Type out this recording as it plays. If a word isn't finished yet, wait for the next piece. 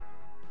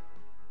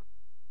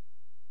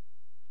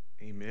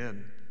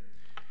Amen.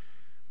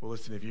 Well,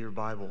 listen, if you have your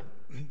Bible,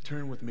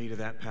 turn with me to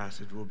that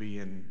passage. We'll be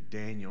in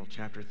Daniel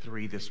chapter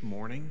 3 this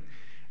morning.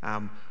 We're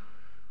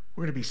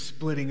going to be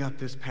splitting up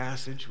this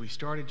passage. We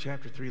started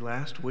chapter 3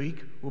 last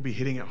week. We'll be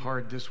hitting it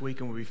hard this week,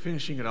 and we'll be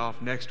finishing it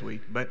off next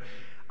week. But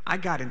I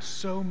got in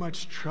so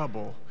much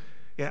trouble.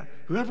 Yeah,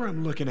 whoever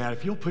I'm looking at,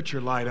 if you'll put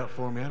your light up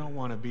for me, I don't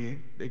want to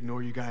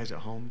ignore you guys at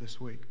home this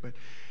week. But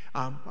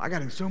I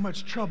got in so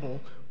much trouble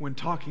when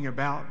talking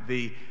about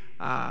the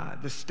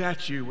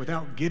statue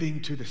without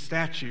getting to the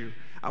statue.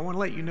 I want to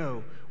let you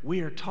know we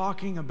are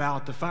talking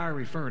about the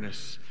fiery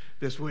furnace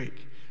this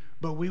week,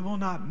 but we will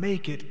not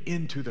make it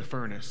into the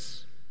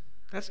furnace.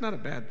 That's not a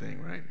bad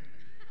thing, right?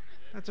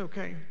 That's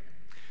okay.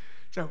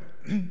 So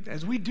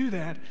as we do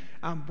that,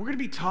 we're going to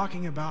be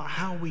talking about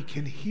how we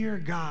can hear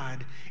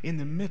God in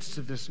the midst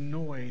of this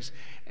noise,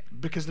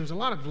 because there's a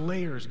lot of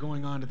layers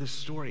going on to this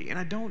story, and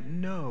I don't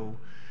know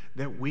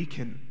that we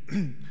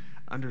can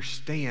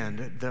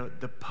understand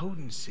the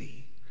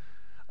potency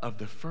of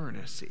the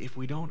furnace if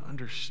we don't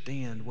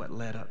understand what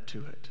led up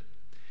to it.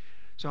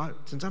 So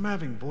since I'm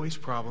having voice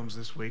problems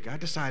this week, I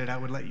decided I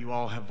would let you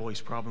all have voice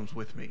problems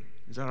with me.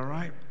 Is that all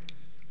right?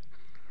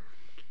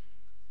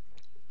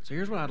 So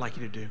here's what I'd like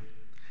you to do.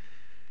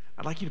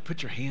 I'd like you to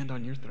put your hand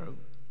on your throat.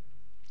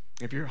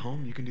 If you're at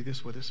home, you can do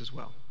this with us as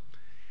well.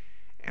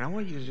 And I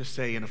want you to just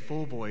say in a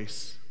full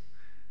voice,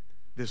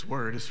 "This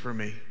word is for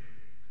me.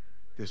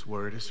 This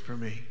word is for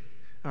me."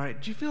 All right,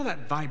 did you feel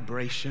that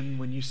vibration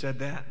when you said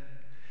that?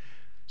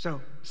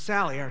 So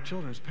Sally, our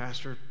children's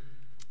pastor,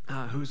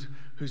 who's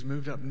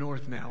moved up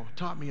north now,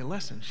 taught me a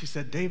lesson. She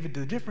said, "David,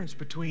 the difference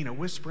between a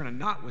whisper and a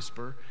not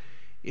whisper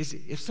is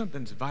if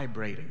something's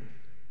vibrating."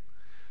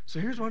 So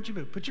here's what I want you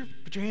to do. Put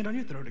your hand on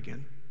your throat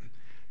again.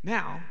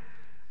 Now,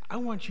 I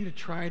want you to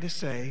try to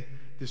say,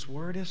 "This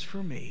word is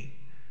for me,"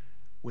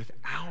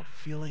 without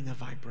feeling a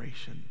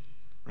vibration,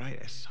 right?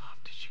 As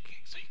soft as you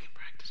can, so you can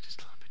practice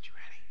just a little bit. You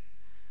ready?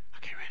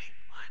 Okay, ready?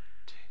 1,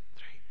 2,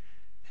 3.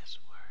 This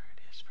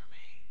word is for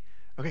me.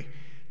 Okay,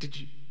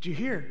 did you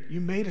hear?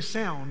 You made a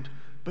sound,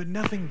 but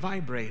nothing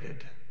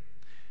vibrated.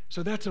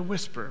 So that's a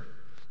whisper.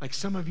 Like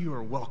some of you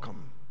are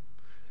welcome,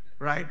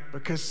 right?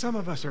 Because some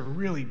of us are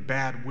really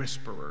bad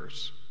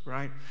whisperers,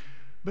 right?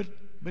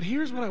 But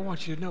here's what I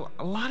want you to know.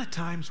 A lot of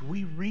times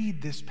we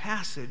read this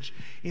passage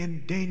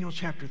in Daniel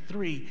chapter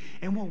 3,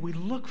 and what we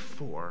look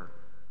for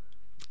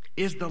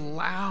is the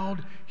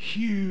loud,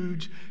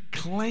 huge,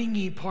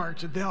 clangy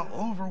parts, the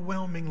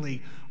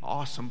overwhelmingly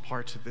awesome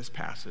parts of this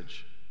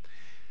passage.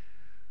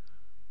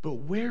 But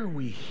where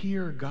we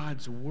hear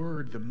God's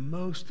word the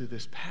most through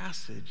this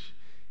passage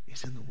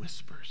is in the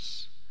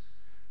whispers.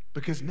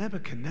 Because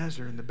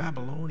Nebuchadnezzar and the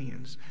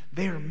Babylonians,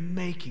 they are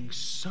making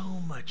so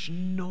much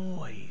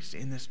noise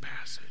in this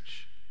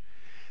passage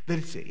that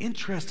it's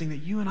interesting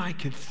that you and I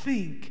could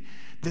think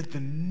that the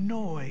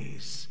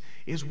noise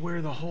is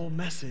where the whole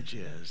message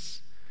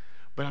is.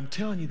 But I'm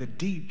telling you, the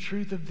deep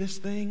truth of this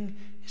thing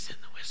is in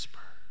the whisper.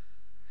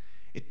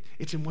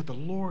 It's in what the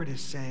Lord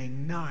is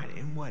saying, not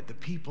in what the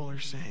people are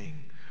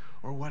saying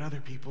or what other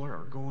people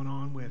are going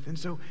on with. And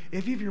so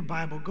if you have your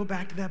Bible, go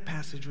back to that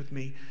passage with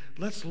me.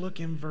 Let's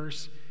look in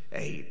verse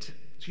 8.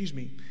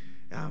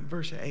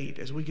 Verse 8.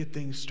 As we get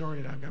things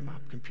started, I've got my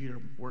computer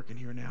working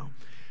here now.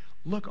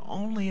 Look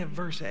only at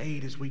verse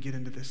 8 as we get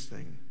into this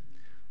thing.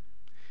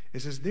 It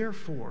says,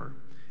 "Therefore,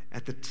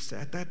 at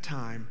that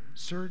time,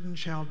 certain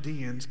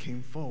Chaldeans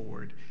came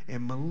forward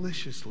and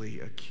maliciously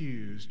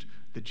accused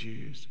the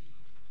Jews."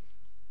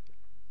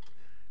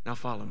 Now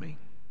follow me.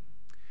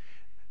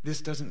 This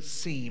doesn't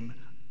seem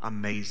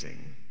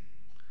amazing.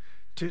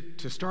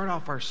 To start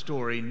off our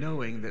story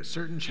knowing that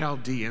certain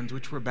Chaldeans,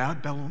 which were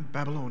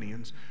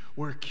Babylonians,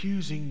 were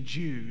accusing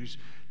Jews,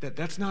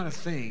 that's not a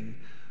thing.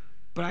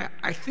 But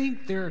I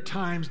think there are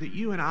times that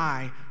you and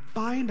I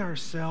find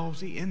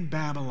ourselves in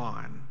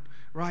Babylon,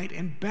 right?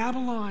 And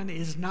Babylon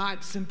is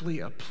not simply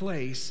a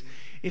place.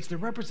 It's the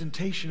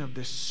representation of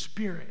the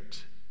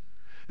spirit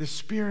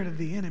of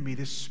the enemy,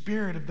 the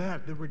spirit of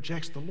that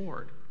rejects the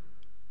Lord.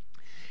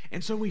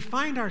 And so we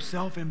find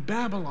ourselves in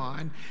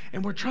Babylon,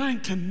 and we're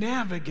trying to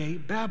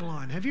navigate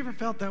Babylon. Have you ever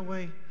felt that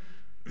way?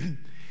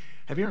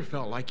 Have you ever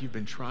felt like you've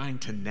been trying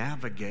to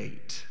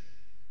navigate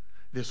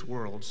this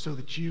world so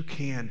that you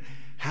can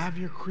have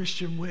your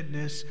Christian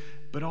witness,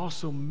 but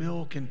also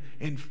milk and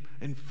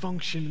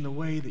function in the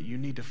way that you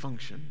need to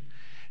function?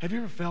 Have you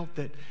ever felt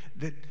that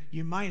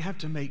you might have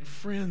to make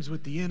friends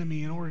with the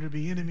enemy in order to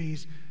be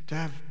enemies, to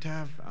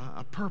have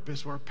a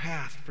purpose or a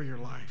path for your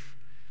life?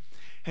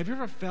 Have you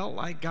ever felt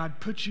like God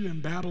put you in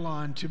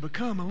Babylon to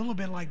become a little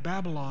bit like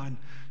Babylon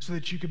so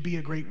that you could be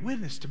a great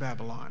witness to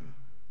Babylon?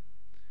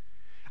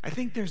 I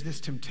think there's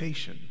this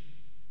temptation.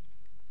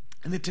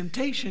 And the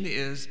temptation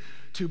is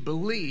to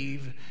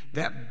believe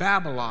that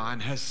Babylon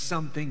has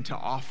something to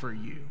offer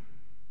you.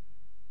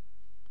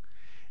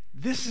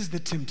 This is the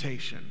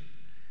temptation.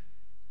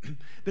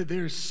 That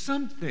there's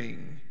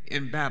something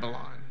in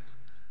Babylon.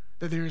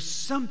 That there's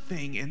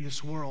something in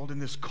this world, in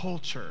this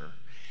culture,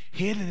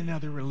 hidden in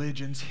other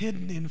religions,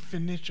 hidden in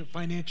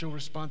financial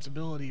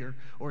responsibility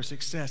or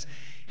success,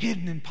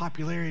 hidden in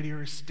popularity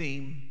or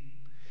esteem,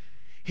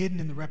 hidden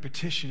in the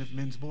repetition of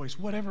men's voice,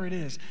 whatever it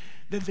is,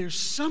 that there's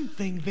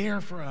something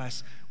there for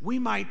us. We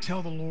might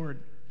tell the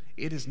Lord,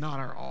 it is not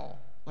our all.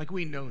 Like,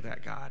 we know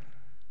that, God.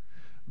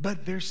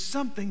 But there's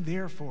something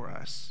there for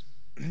us.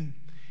 And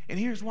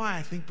here's why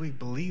I think we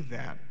believe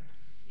that.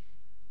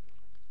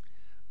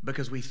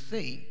 Because we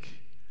think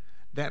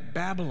that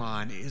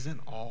Babylon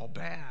isn't all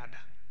bad.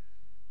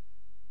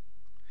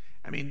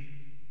 I mean,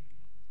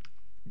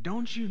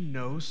 don't you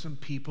know some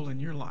people in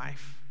your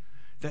life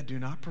that do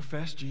not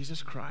profess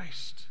Jesus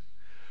Christ,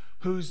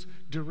 whose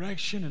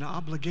direction and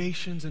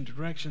obligations and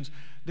directions,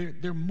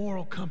 their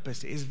moral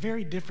compass is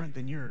very different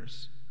than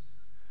yours,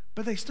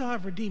 but they still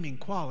have redeeming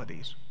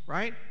qualities,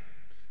 right?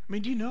 I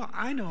mean, do you know,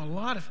 I know a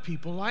lot of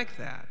people like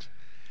that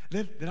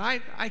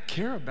I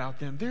care about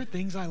them. There are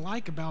things I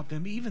like about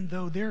them, even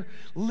though they're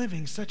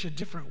living such a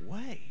different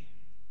way.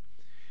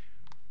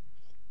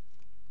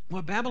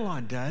 What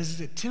Babylon does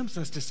is it tempts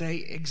us to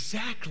say,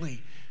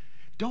 exactly,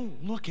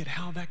 don't look at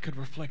how that could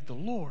reflect the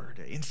Lord.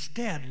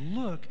 Instead,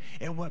 look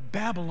at what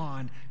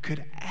Babylon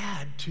could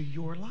add to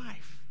your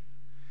life,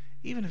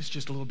 even if it's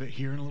just a little bit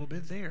here and a little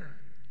bit there.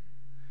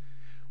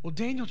 Well,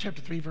 Daniel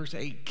chapter 3, verse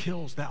 8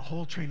 kills that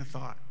whole train of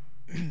thought.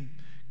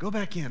 Go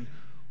back in.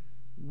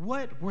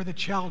 What were the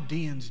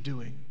Chaldeans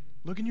doing?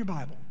 Look in your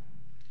Bible.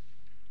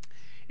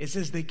 It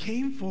says they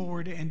came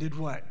forward and did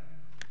what?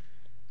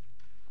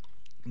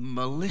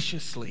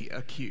 Maliciously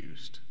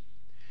accused.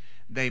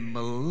 They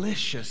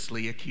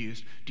maliciously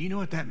accused. Do you know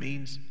what that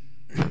means?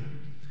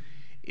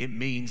 It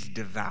means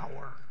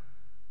devour.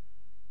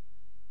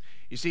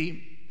 You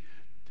see,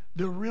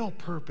 the real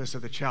purpose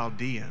of the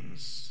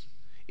Chaldeans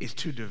is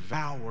to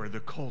devour the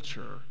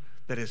culture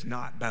that is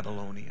not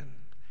Babylonian.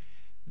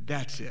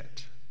 That's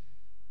it.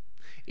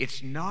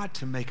 It's not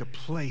to make a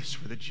place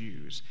for the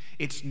Jews.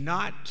 It's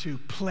not to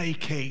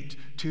placate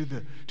to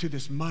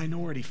this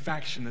minority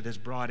faction that is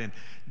brought in.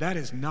 That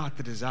is not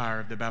the desire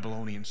of the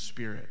Babylonian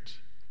spirit.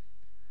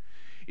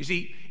 You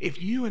see,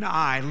 if you and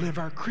I live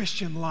our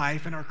Christian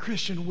life and our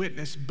Christian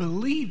witness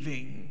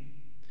believing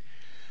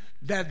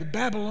that the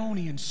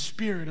Babylonian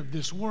spirit of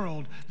this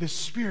world, the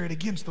spirit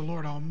against the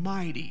Lord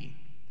Almighty,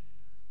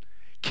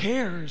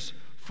 cares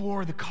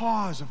for the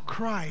cause of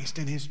Christ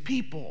and his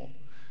people,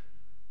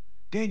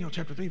 Daniel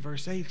chapter 3,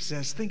 verse 8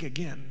 says, think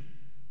again.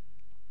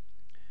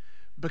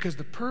 Because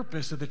the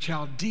purpose of the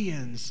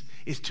Chaldeans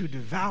is to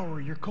devour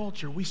your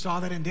culture. We saw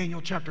that in Daniel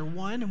chapter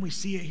 1, and we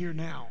see it here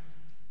now.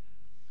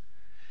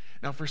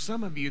 Now, for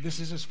some of you, this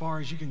is as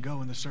far as you can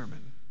go in the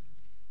sermon.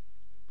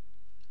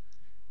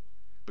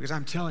 Because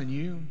I'm telling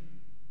you,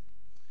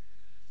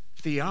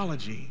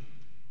 theology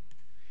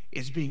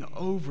is being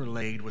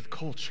overlaid with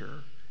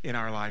culture in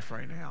our life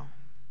right now.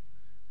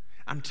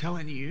 I'm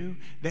telling you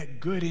that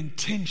good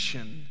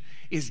intention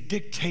is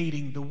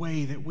dictating the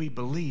way that we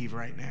believe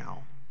right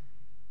now.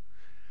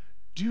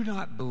 Do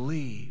not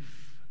believe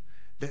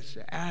that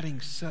adding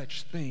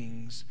such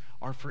things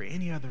are for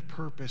any other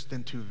purpose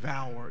than to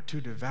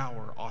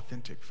devour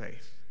authentic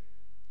faith.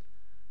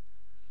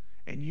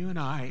 And you and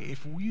I,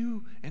 if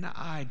you and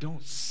I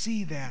don't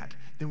see that,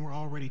 then we're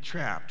already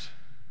trapped.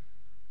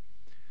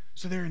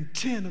 So their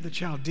intent of the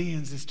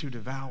Chaldeans is to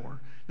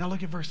devour. Now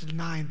look at verses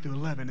 9 through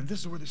 11, and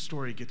this is where the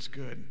story gets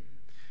good.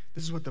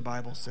 This is what the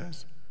Bible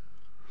says.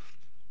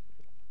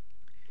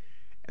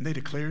 And they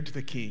declared to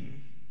the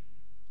king,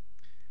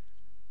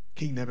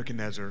 King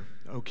Nebuchadnezzar,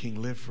 O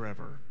king, live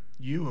forever.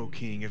 You, O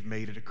king, have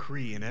made a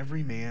decree, and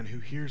every man who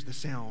hears the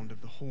sound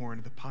of the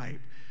horn, the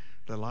pipe,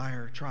 the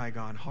lyre,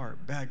 trigon,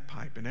 harp,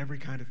 bagpipe, and every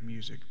kind of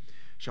music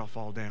shall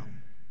fall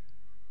down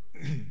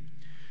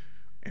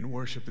and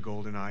worship the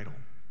golden idol.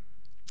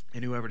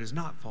 And whoever does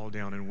not fall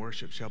down and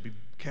worship shall be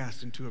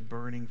cast into a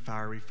burning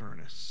fiery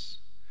furnace.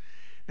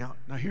 Now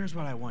here's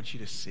what I want you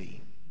to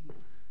see.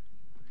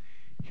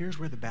 Here's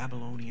where the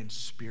Babylonian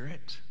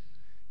spirit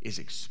is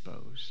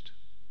exposed.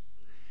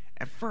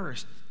 At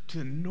first, to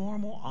the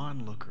normal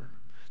onlooker,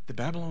 the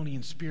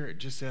Babylonian spirit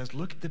just says,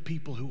 look at the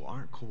people who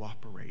aren't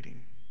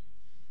cooperating.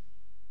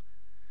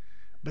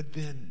 But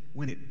then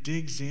when it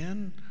digs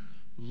in,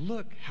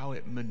 look how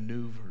it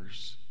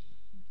maneuvers.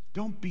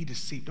 Don't be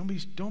deceived.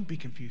 Don't be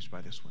confused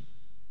by this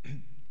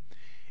one.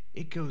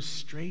 It goes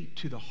straight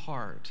to the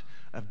heart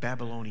of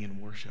Babylonian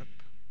worship.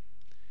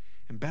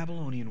 And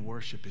Babylonian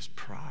worship is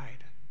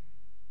pride.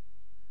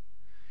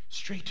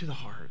 Straight to the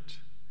heart.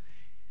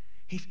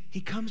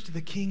 He comes to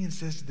the king and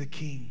says to the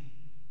king,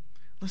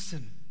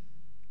 listen,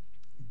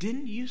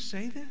 didn't you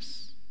say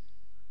this?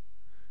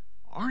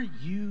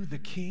 Aren't you the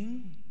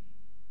king?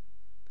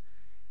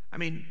 I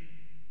mean,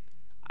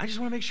 I just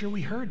want to make sure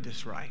we heard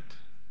this right.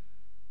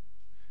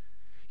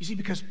 You see,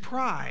 because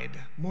pride,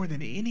 more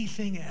than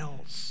anything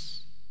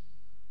else,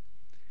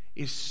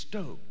 is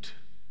stoked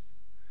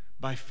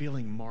by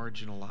feeling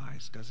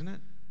marginalized, doesn't it?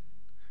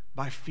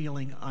 By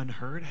feeling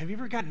unheard. Have you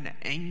ever gotten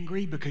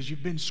angry because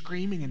you've been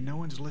screaming and no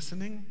one's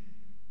listening?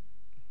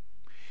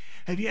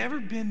 Have you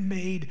ever been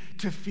made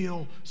to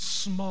feel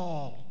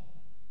small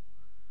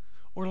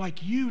or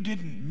like you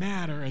didn't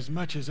matter as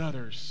much as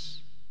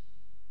others.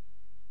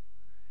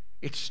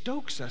 It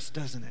stokes us,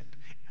 doesn't it?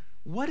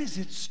 What is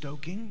it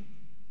stoking?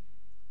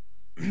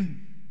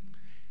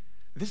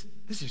 This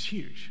is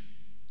huge.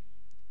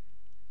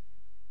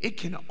 It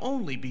can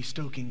only be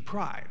stoking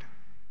pride.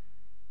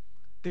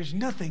 There's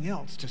nothing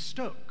else to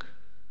stoke.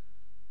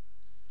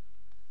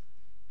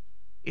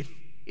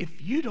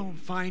 If you don't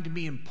find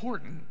me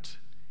important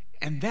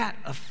and that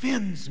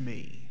offends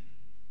me,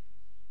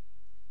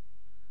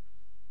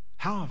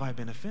 how have I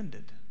been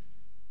offended?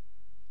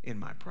 In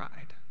my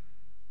pride.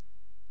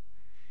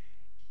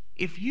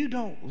 If you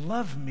don't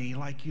love me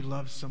like you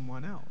love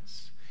someone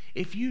else,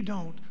 if you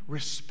don't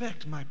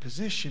respect my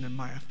position and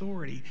my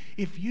authority,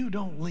 if you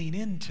don't lean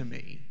into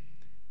me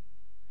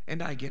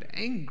and I get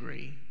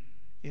angry,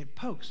 it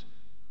pokes.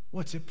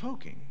 What's it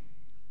poking?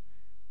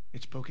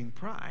 It's poking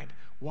pride.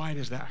 Why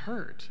does that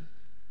hurt?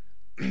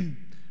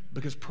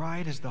 Because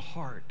pride is the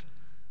heart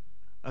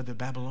of the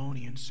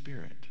Babylonian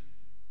spirit.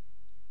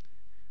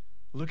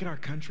 Look at our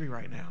country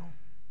right now.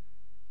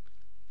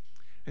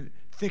 And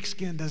thick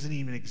skin doesn't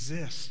even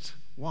exist.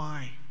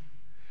 Why?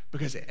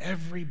 Because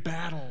every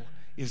battle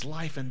is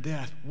life and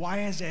death. Why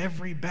is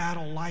every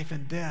battle life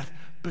and death?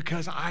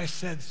 Because I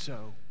said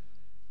so.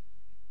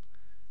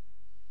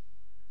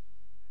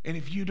 And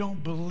if you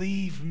don't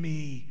believe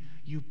me,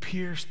 you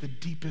pierce the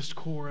deepest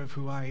core of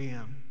who I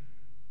am.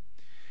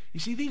 You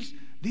see,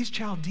 these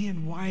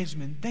Chaldean wise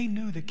men, they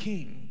knew the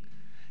king.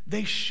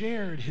 They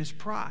shared his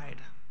pride.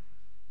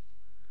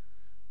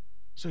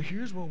 So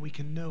here's what we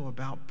can know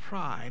about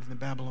pride in the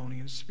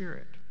Babylonian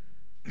spirit.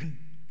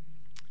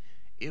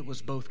 It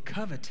was both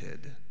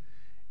coveted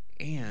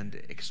and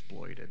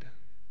exploited.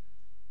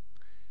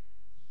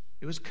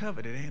 It was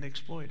coveted and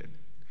exploited.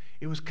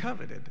 It was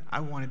coveted.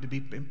 I wanted to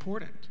be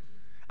important.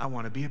 I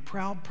want to be a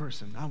proud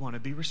person. I want to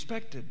be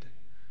respected.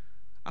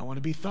 I want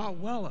to be thought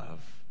well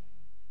of.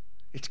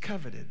 It's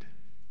coveted.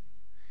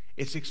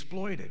 It's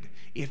exploited.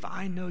 If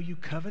I know you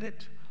covet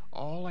it,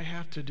 all I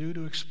have to do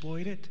to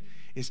exploit it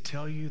is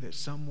tell you that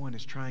someone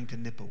is trying to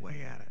nip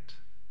away at it.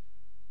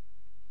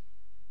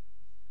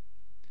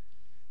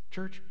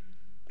 Church,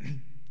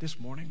 this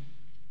morning,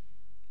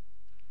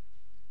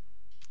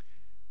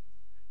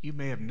 you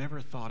may have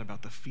never thought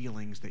about the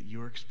feelings that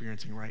you're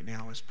experiencing right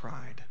now as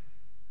pride.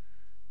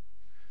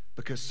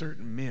 Because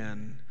certain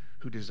men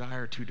who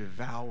desire to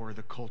devour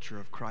the culture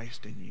of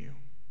Christ in you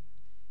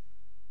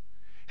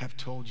have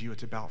told you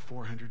it's about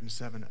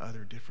 407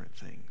 other different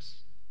things.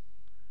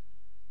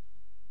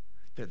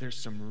 That there's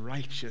some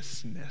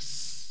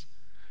righteousness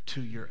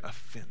to your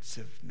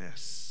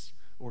offensiveness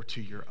or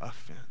to your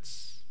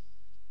offense.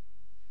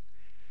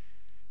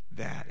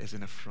 That is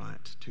an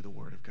affront to the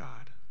Word of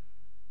God.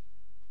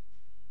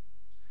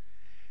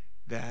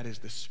 That is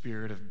the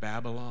spirit of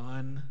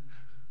Babylon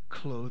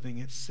clothing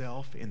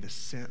itself in the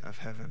scent of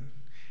heaven.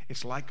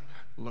 It's like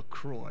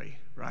LaCroix,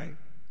 right?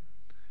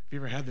 Have you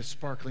ever had the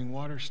sparkling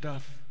water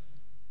stuff?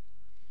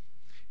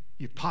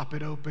 You pop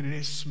it open and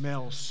it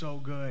smells so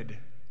good.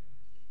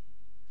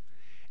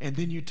 And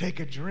then you take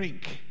a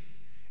drink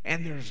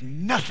and there's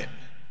nothing.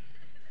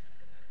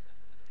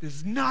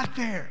 It's not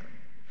there.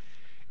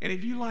 And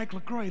if you like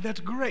LaCroix, that's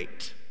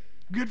great.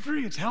 Good for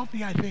you. It's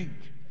healthy, I think.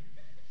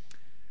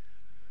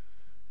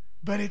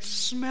 But it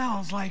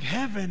smells like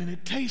heaven and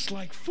it tastes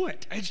like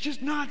foot. It's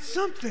just not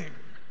something.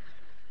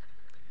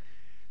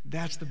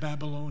 That's the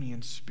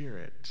Babylonian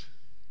spirit.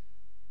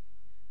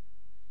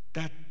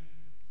 That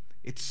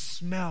it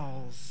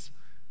smells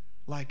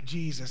like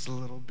Jesus a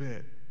little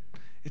bit.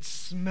 It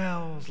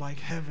smells like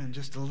heaven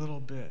just a little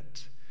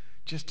bit.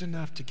 Just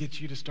enough to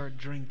get you to start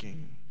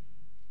drinking.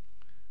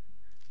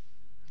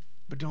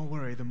 But don't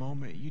worry, the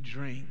moment you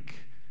drink,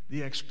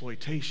 the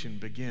exploitation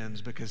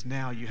begins, because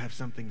now you have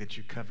something that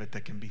you covet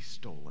that can be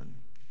stolen.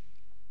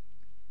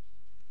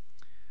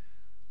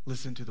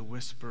 Listen to the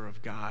whisper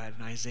of God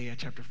in Isaiah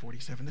chapter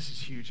 47. This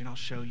is huge, and I'll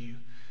show you.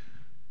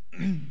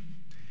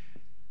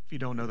 If you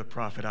don't know the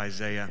prophet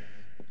Isaiah,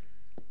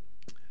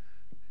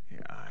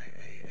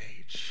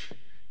 I-A-H,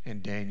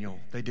 and Daniel,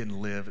 they didn't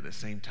live at the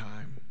same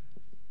time.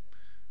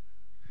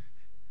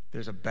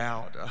 There's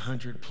about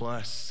 100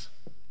 plus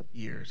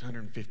years,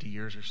 150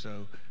 years or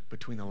so,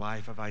 between the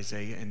life of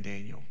Isaiah and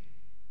Daniel.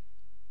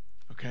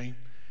 Okay?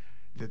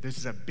 That this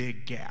is a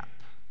big gap.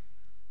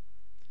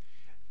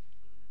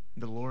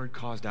 The Lord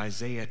caused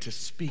Isaiah to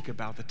speak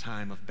about the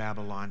time of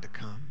Babylon to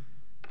come.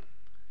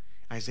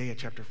 Isaiah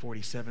chapter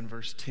 47,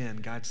 verse 10,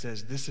 God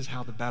says, this is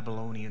how the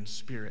Babylonian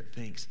spirit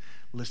thinks.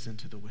 Listen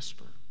to the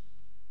whisper.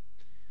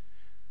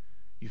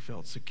 You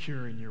felt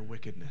secure in your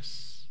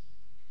wickedness.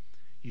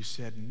 You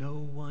said, no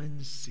one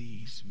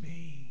sees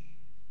me.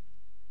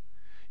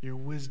 Your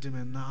wisdom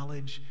and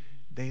knowledge,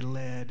 they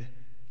led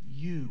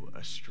you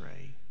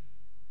astray.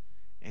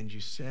 And you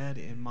said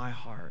in my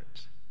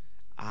heart,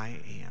 I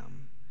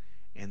am,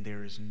 and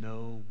there is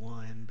no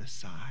one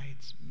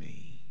besides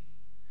me.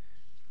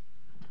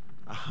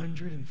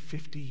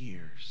 150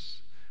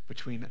 years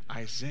between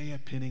Isaiah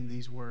penning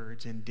these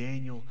words and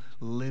Daniel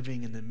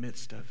living in the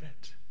midst of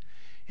it.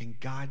 And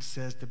God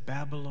says the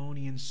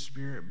Babylonian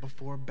spirit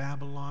before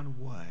Babylon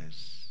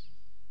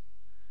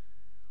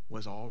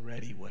was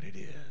already what it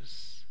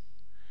is.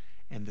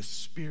 And the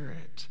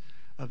spirit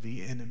of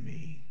the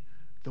enemy,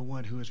 the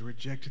one who has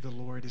rejected the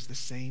Lord, is the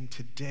same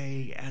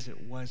today as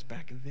it was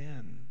back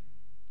then.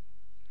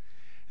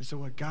 And so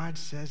what God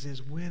says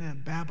is, when a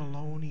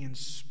Babylonian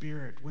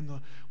spirit,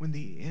 when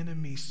the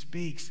enemy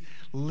speaks,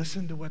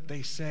 listen to what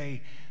they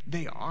say.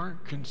 They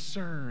aren't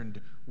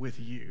concerned with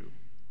you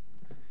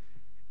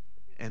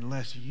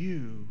unless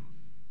you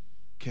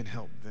can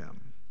help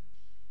them.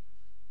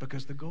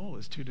 Because the goal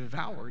is to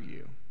devour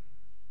you.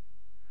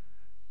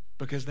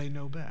 Because they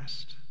know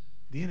best.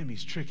 The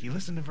enemy's tricky.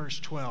 Listen to verse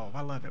 12. I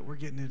love it. We're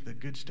getting into the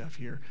good stuff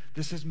here.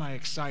 This is my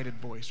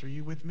excited voice. Are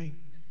you with me?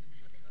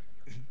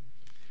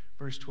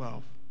 Verse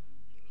 12.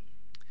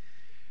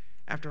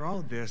 After all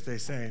of this, they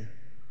say,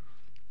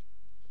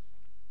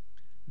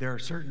 there are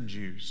certain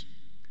Jews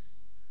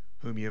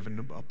whom you have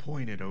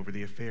appointed over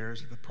the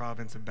affairs of the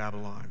province of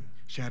Babylon,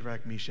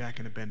 Shadrach, Meshach,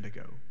 and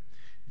Abednego.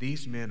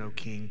 These men, O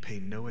king, pay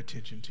no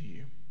attention to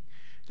you.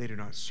 They do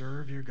not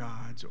serve your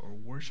gods or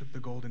worship the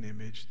golden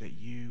image that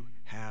you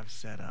have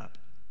set up.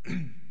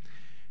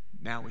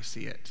 Now we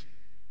see it.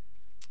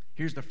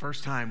 Here's the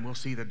first time we'll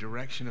see the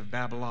direction of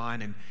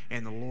Babylon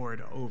and the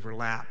Lord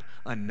overlap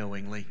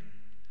unknowingly.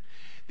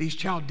 These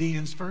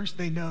Chaldeans, first,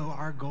 they know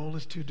our goal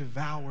is to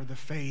devour the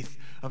faith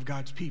of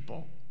God's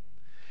people.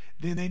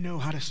 Then they know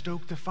how to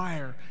stoke the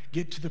fire,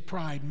 get to the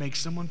pride, make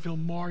someone feel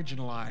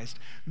marginalized,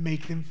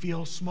 make them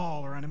feel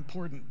small or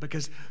unimportant,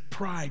 because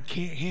pride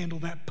can't handle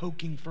that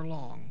poking for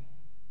long.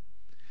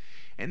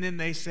 And then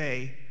they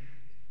say,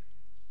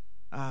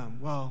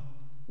 well,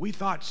 we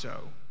thought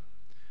so,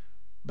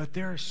 but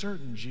there are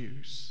certain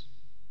Jews.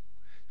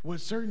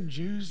 What certain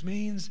Jews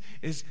means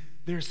is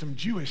there's some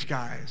Jewish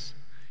guys.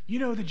 You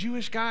know the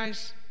Jewish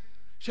guys,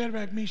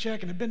 Shadrach,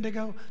 Meshach, and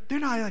Abednego, they're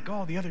not like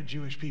all the other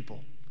Jewish people.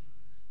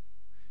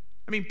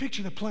 I mean,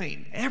 picture the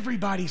plane.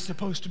 Everybody's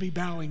supposed to be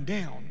bowing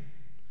down.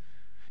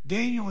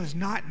 Daniel is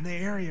not in the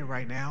area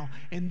right now,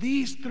 and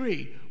these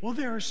three, well,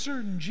 there are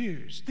certain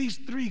Jews, these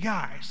three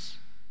guys.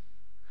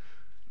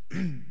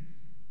 And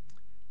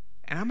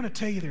I'm going to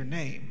tell you their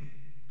name,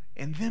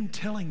 and them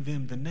telling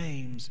them the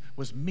names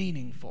was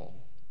meaningful.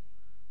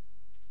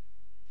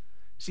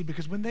 See,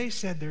 because when they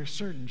said there are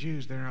certain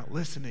Jews, they're not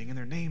listening, and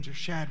their names are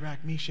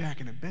Shadrach, Meshach,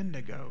 and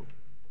Abednego,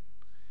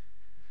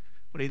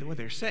 what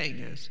they're saying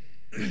is,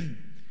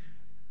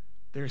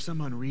 there are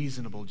some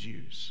unreasonable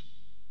Jews.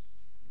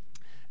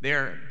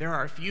 There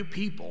are a few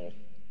people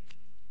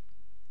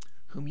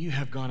whom you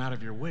have gone out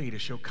of your way to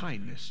show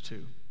kindness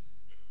to.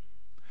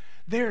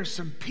 There are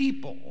some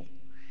people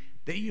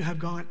that you have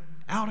gone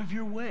out of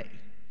your way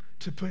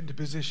to put into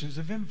positions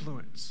of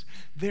influence.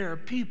 There are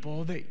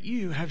people that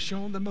you have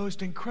shown the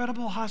most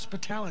incredible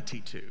hospitality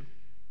to.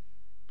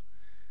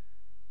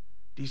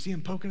 Do you see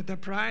him poking at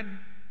that pride?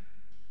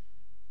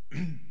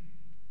 And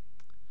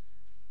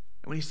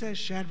when he says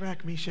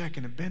Shadrach, Meshach,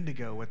 and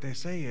Abednego, what they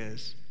say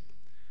is,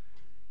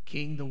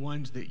 King, the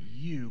ones that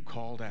you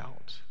called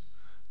out,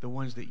 the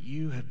ones that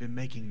you have been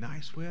making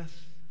nice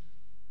with,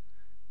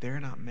 they're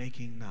not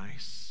making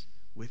nice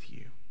with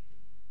you.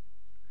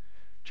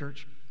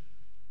 Church,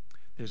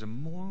 there's a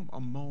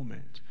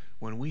moment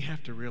when we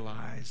have to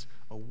realize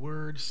a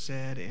word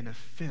said in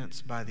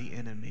offense by the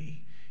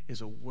enemy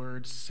is a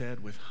word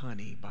said with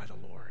honey by the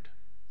Lord.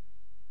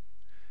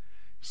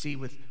 See,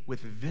 with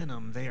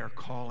venom, they are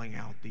calling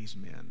out these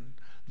men.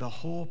 The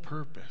whole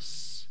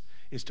purpose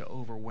is to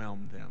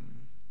overwhelm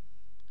them.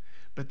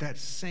 But that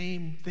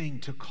same thing,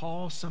 to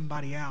call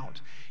somebody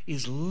out,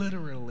 is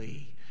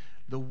literally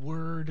the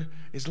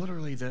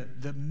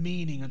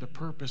meaning of the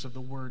purpose of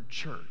the word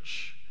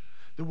church.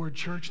 The word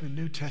church in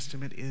the New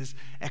Testament is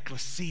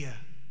ecclesia.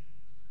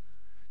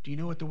 Do you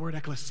know what the word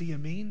ecclesia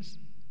means?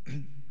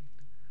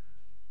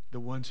 The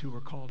ones who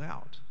were called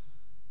out.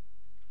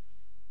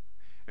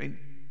 I mean,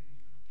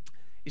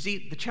 you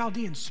see, the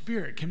Chaldean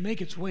spirit can make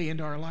its way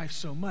into our life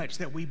so much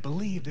that we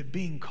believe that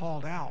being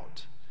called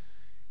out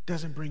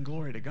doesn't bring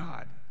glory to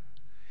God.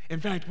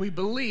 In fact, we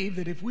believe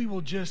that if we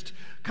will just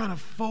kind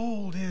of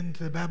fold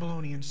into the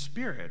Babylonian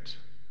spirit,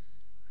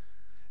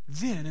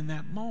 then in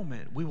that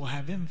moment we will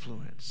have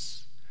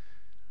influence.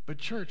 But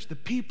church, the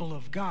people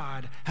of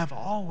God have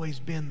always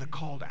been the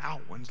called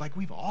out ones. Like,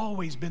 we've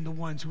always been the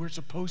ones who are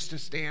supposed to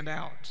stand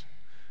out.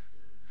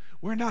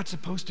 We're not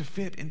supposed to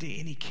fit into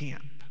any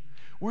camp.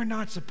 We're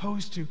not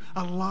supposed to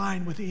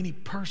align with any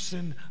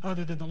person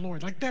other than the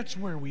Lord. Like, that's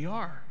where we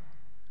are.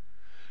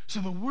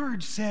 So the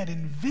word said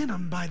in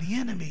venom by the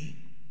enemy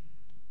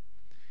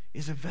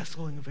is a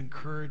vessel of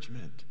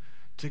encouragement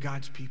to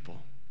God's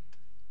people.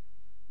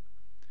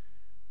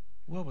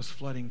 What was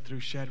flooding through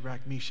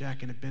Shadrach,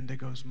 Meshach, and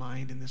Abednego's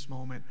mind in this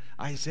moment?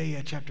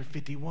 Isaiah chapter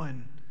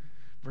 51,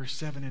 verse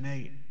 7 and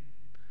 8.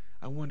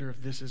 I wonder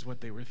if this is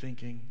what they were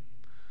thinking.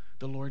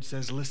 The Lord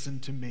says, listen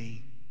to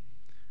me,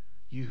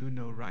 you who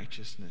know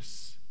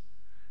righteousness,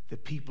 the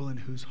people in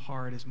whose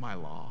heart is my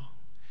law.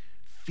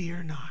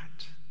 Fear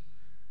not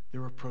the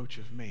reproach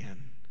of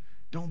man,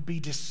 Don't be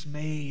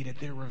dismayed at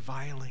their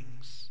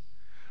revilings,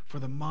 for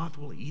the moth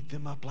will eat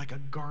them up like a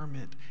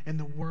garment, and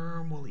the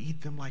worm will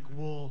eat them like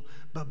wool.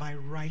 But my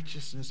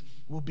righteousness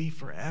will be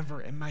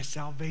forever, and my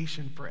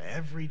salvation for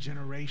every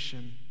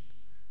generation.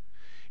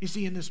 You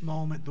see, in this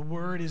moment, the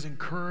word is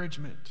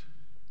encouragement.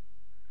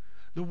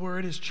 The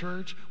word is,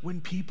 church,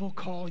 when people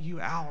call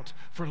you out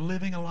for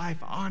living a life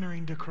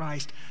honoring to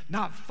Christ,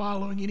 not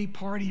following any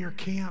party or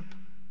camp,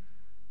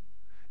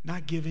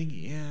 not giving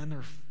in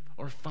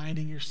or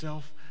finding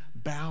yourself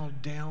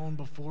bowed down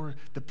before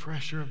the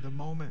pressure of the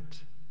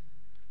moment.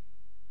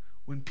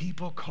 When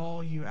people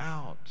call you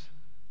out,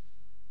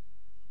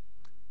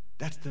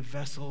 that's the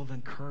vessel of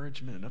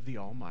encouragement of the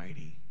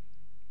Almighty.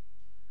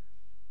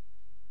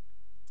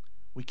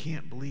 We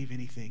can't believe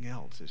anything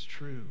else is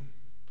true,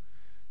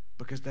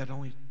 because the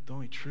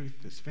only truth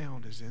that's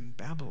found is in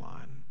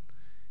Babylon,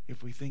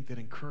 if we think that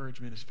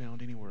encouragement is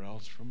found anywhere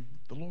else from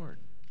the Lord.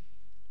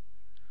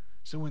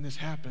 So when this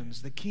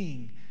happens, the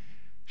king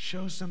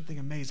shows something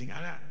amazing.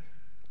 I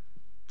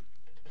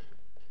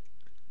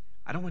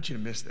don't want you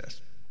to miss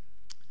this.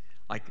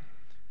 Like,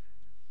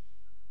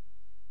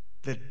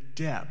 the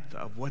depth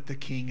of what the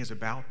king is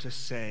about to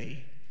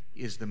say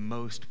is the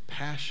most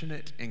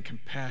passionate and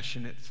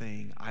compassionate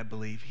thing I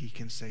believe he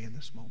can say in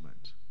this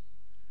moment.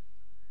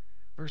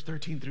 Verse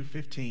 13 through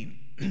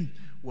 15,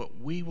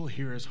 what we will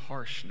hear is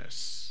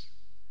harshness.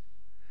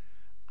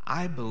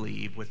 I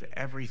believe with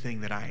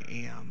everything that I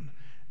am,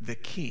 the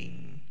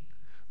king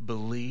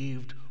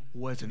believed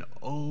was an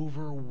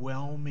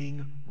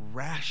overwhelming,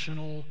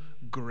 rational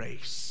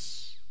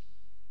grace.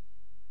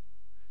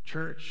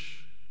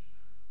 Church,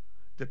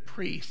 the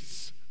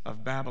priests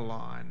of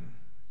Babylon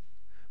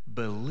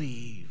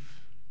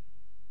believe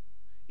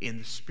in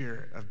the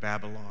spirit of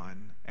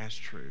Babylon as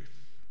truth.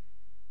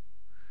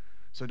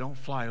 So don't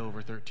fly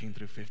over 13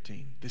 through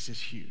 15. This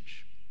is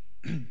huge.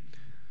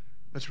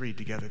 Let's read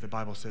together. The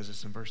Bible says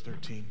this in verse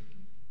 13.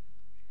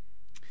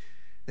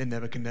 Then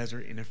Nebuchadnezzar,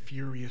 in a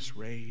furious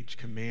rage,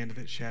 commanded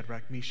that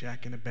Shadrach,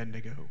 Meshach, and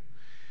Abednego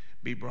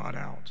be brought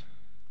out.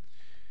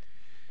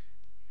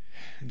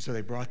 And so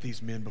they brought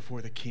these men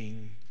before the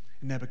king.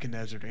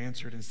 Nebuchadnezzar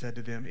answered and said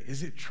to them,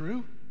 "Is it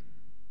true?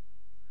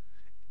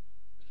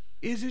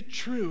 Is it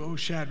true, O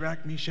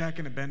Shadrach, Meshach,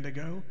 and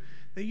Abednego,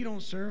 that you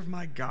don't serve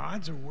my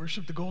gods or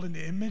worship the golden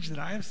image that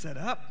I have set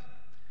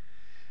up?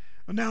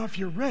 Well, now, if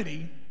you're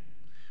ready,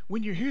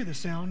 when you hear the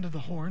sound of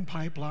the horn,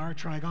 pipe, lyre,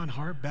 trigon,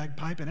 harp,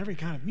 bagpipe, and every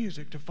kind of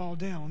music, to fall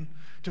down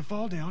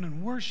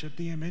and worship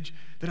the image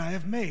that I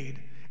have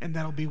made, and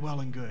that'll be well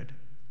and good."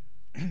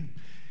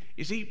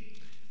 You see,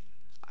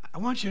 I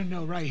want you to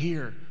know right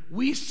here,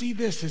 we see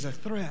this as a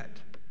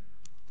threat.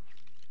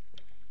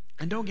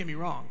 And don't get me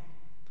wrong,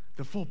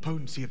 the full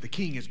potency of the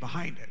king is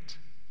behind it.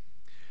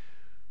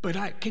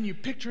 But can you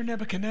picture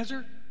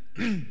Nebuchadnezzar?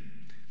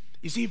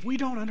 You see, if we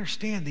don't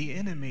understand the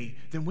enemy,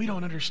 then we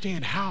don't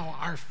understand how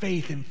our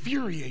faith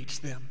infuriates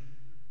them.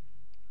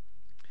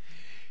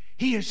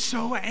 He is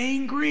so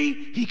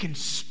angry, he can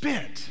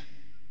spit.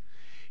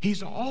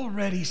 He's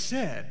already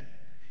said,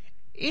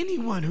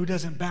 anyone who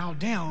doesn't bow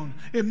down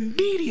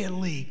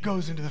immediately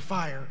goes into the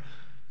fire.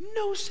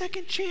 No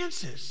second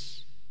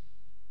chances.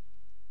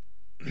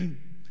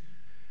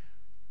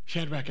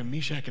 Shadrach and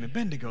Meshach and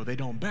Abednego, they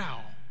don't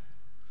bow.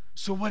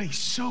 So what? He's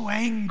so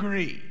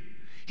angry.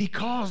 He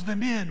calls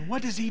them in.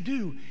 What does he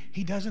do?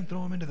 He doesn't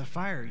throw them into the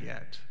fire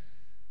yet.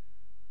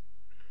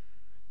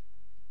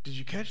 Did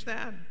you catch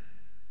that?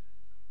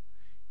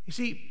 You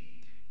see,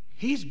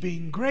 he's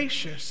being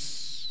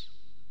gracious.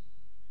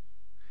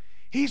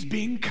 He's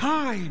being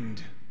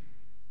kind.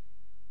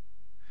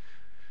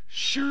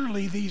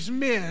 Surely these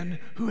men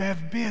who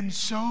have been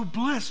so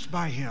blessed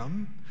by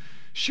him,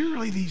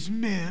 surely these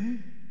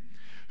men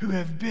who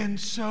have been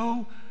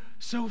so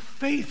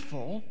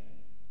faithful,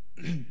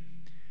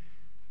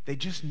 they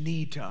just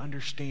need to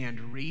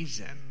understand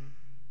reason,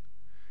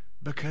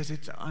 because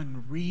it's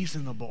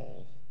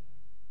unreasonable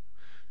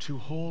to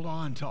hold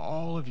on to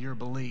all of your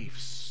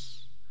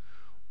beliefs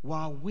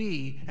while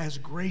we, as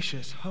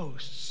gracious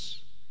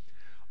hosts,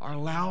 are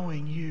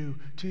allowing you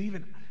to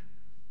even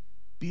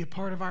be a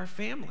part of our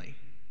family.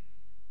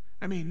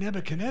 I mean,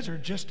 Nebuchadnezzar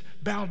just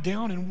bowed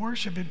down and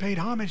worshiped and paid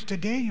homage to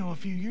Daniel a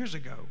few years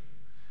ago,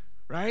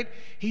 right?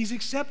 He's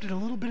accepted a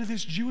little bit of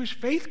this Jewish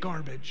faith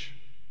garbage.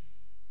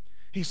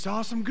 He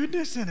saw some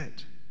goodness in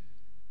it.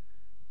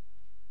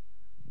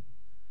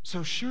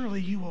 So surely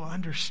you will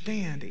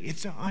understand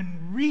it's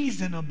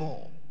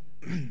unreasonable.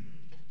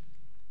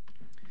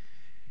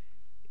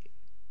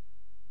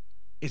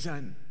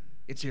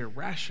 It's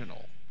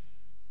irrational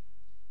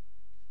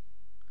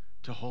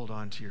to hold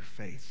on to your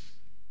faith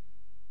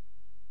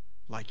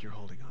like you're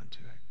holding on to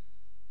it.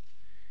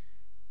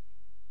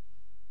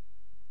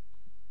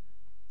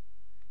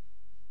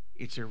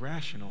 It's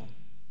irrational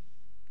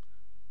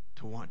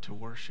to want to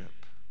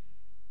worship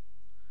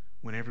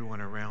when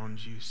everyone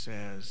around you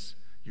says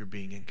you're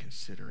being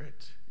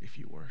inconsiderate if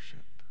you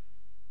worship.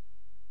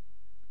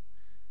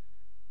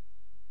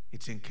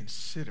 It's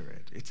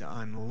inconsiderate. It's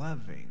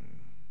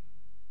unloving.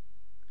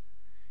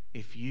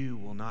 if you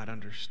will not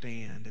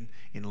understand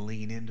and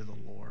lean into the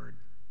Lord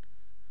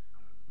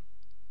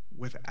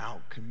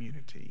without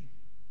community.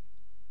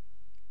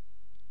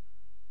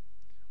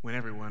 When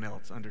everyone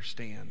else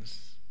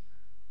understands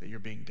that you're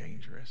being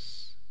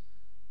dangerous.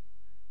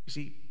 You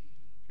see,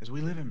 as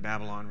we live in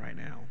Babylon right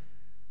now,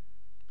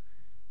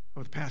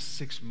 over the past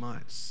 6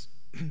 months,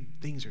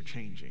 things are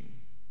changing.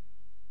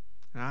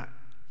 And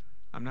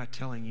I'm not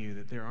telling you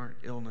that there aren't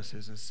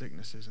illnesses and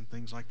sicknesses and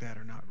things like that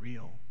are not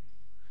real.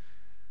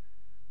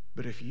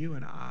 But if you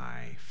and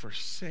I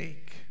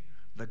forsake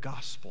the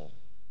gospel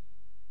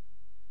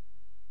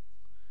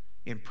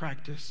in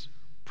practice,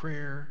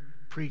 prayer,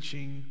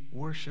 preaching,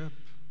 worship,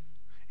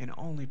 and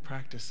only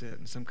practice it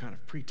in some kind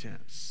of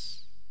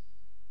pretense,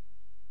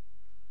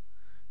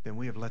 then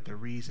we have let the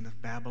reason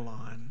of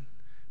Babylon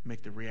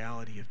make the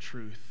reality of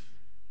truth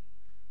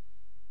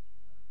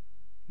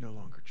no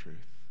longer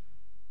truth.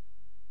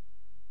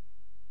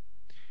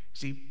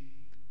 See,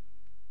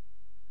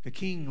 the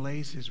king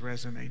lays his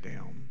resume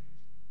down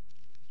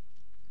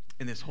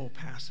in this whole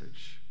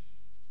passage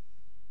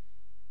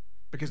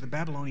because the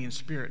Babylonian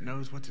spirit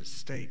knows what's at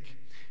stake.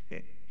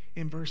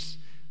 In verse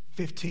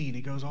 15,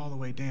 it goes all the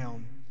way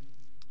down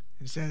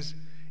and says,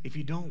 if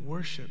you don't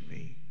worship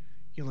me,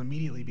 you'll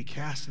immediately be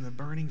cast in the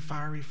burning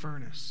fiery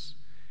furnace.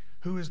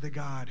 Who is the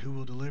God who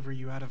will deliver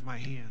you out of my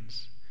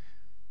hands?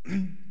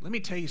 Let me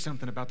tell you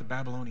something about the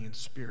Babylonian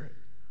spirit.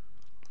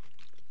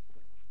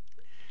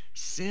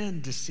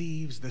 Sin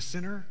deceives the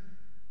sinner,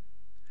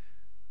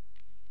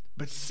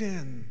 but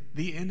sin,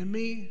 the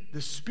enemy,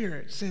 the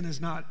spirit, Satan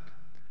is not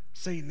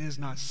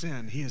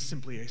sin. He is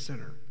simply a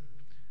sinner.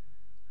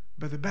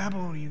 But the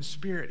Babylonian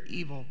spirit,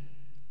 evil,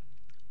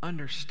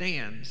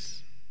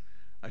 understands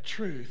a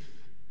truth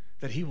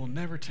that he will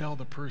never tell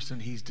the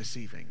person he's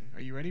deceiving.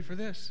 Are you ready for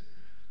this?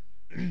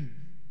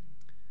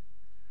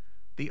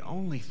 The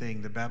only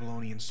thing the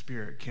Babylonian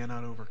spirit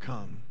cannot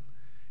overcome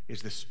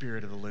is the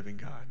spirit of the living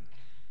God.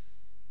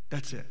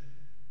 That's it.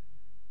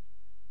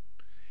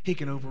 He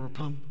can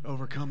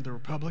overcome the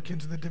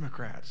Republicans and the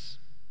Democrats.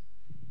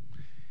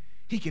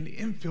 He can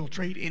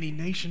infiltrate any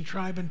nation,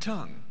 tribe, and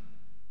tongue.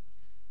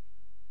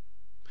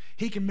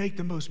 He can make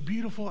the most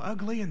beautiful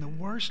ugly and the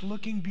worst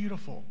looking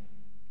beautiful.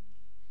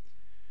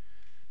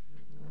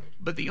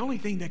 But the only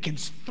thing that can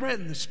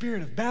threaten the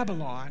spirit of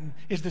Babylon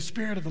is the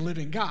spirit of the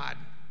living God.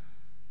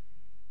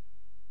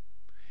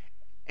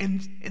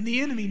 And the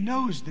enemy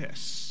knows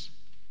this.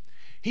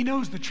 He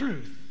knows the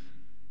truth.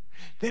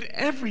 That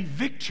every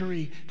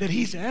victory that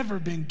he's ever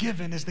been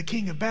given as the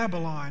king of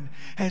Babylon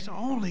has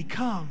only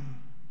come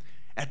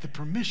at the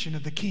permission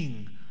of the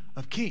King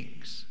of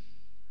Kings.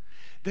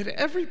 That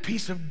every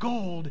piece of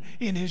gold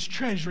in his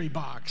treasury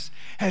box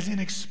has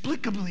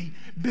inexplicably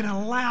been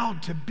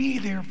allowed to be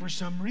there for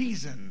some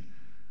reason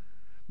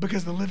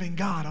because the living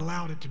God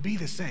allowed it to be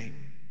the same.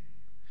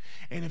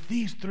 And if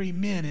these three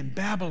men in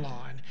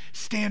Babylon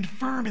stand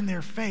firm in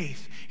their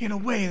faith in a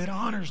way that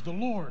honors the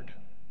Lord,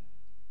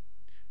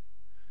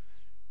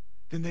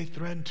 then they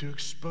threaten to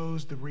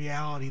expose the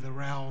reality, the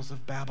rows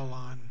of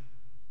Babylon.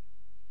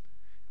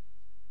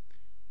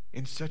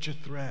 And such a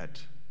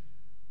threat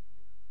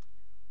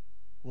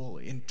will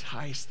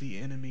entice the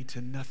enemy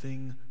to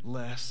nothing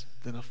less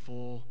than a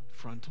full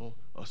frontal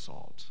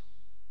assault.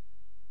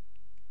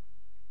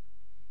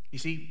 You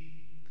see,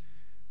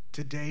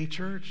 today,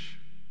 church,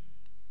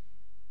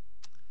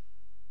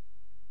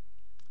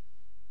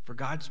 for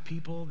God's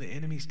people, the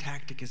enemy's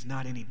tactic is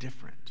not any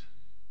different.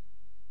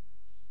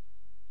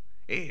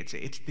 It's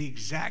the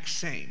exact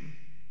same.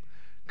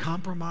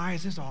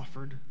 Compromise is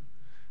offered.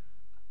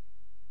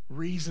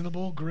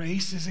 Reasonable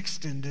grace is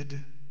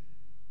extended.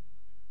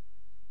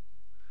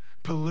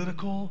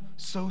 Political,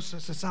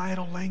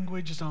 societal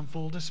language is on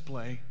full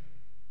display.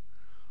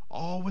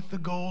 All with the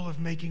goal of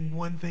making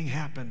one thing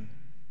happen.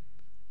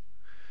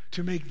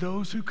 To make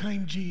those who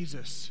claim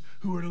Jesus,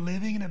 who are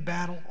living in a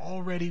battle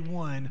already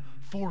won,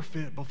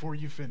 forfeit before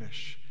you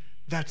finish.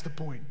 That's the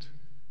point.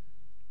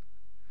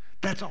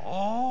 That's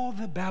all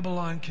that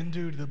Babylon can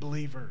do to the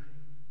believer,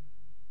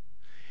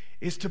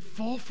 is to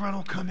full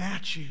frontal come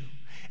at you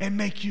and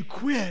make you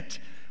quit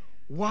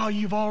while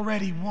you've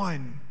already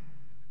won.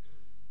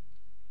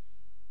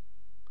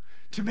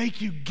 To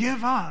make you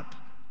give up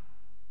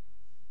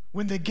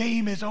when the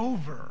game is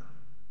over.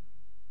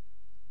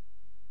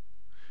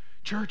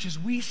 Church, as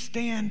we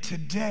stand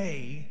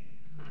today,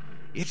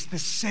 it's the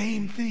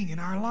same thing in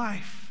our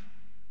life.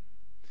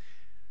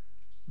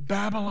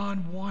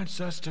 Babylon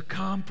wants us to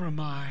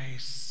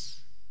compromise.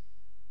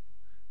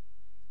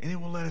 And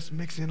it will let us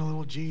mix in a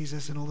little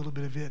Jesus and a little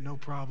bit of it, no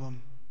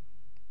problem.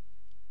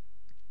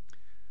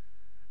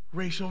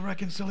 Racial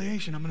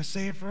reconciliation, I'm going to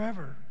say it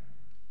forever.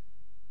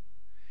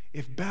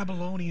 If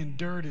Babylonian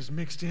dirt is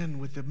mixed in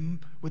with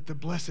the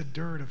blessed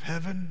dirt of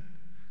heaven,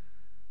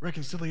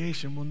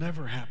 reconciliation will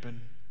never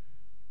happen.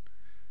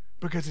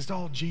 Because it's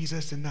all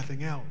Jesus and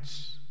nothing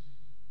else.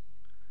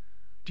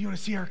 Do you want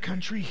to see our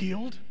country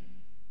healed?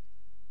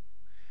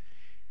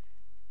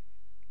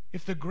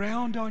 If the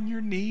ground on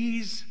your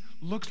knees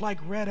looks like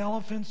red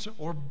elephants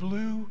or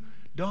blue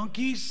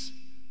donkeys,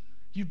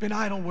 You've been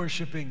idol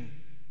worshiping.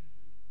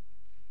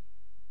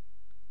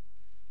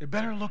 It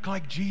better look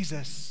like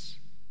Jesus.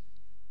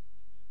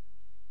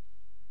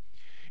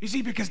 You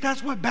see, because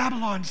that's what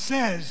Babylon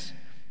says.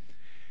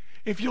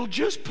 If you'll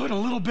just put a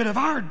little bit of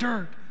our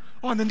dirt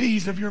on the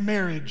knees of your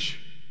marriage,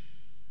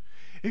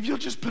 if you'll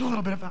just put a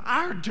little bit of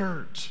our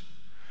dirt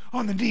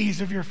on the knees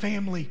of your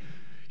family,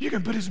 you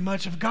can put as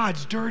much of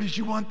God's dirt as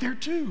you want there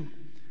too.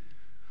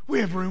 We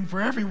have room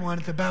for everyone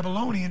at the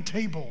Babylonian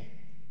table.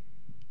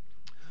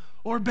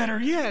 Or better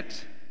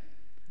yet,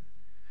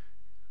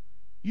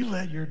 you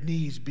let your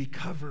knees be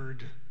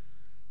covered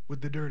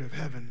with the dirt of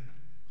heaven.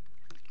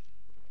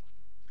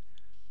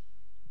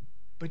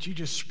 But you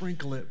just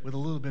sprinkle it with a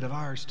little bit of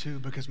ours too,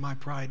 because my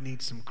pride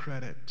needs some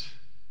credit.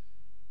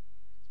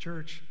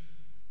 Church,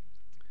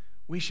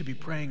 we should be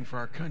praying for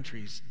our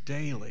countries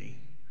daily.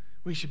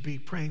 We should be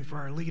praying for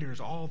our leaders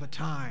all the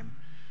time.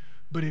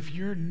 But if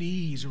your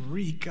knees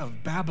reek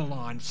of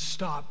Babylon,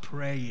 stop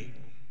praying.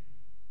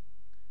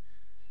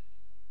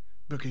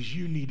 Because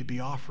you need to be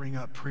offering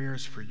up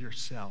prayers for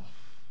yourself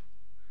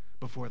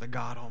before the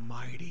God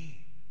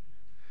Almighty.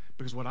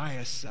 Because what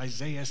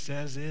Isaiah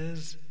says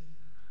is,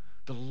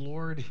 the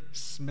Lord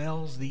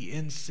smells the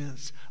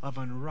incense of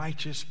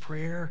unrighteous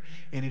prayer,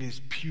 and it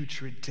is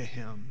putrid to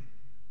him.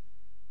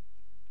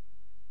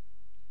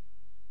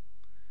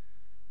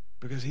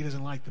 Because he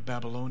doesn't like the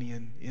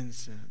Babylonian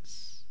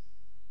incense.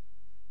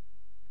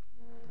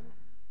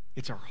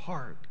 It's our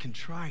heart,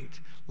 contrite,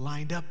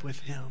 lined up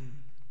with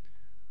him.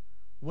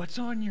 What's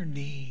on your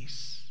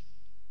knees?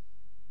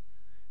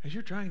 As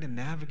you're trying to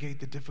navigate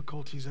the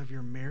difficulties of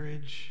your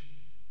marriage,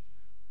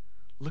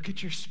 look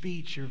at your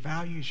speech, your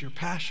values, your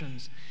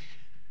passions.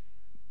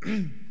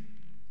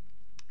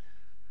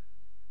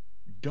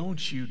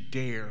 Don't you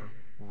dare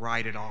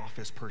write it off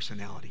as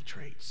personality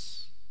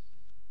traits.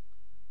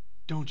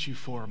 Don't you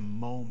for a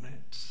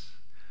moment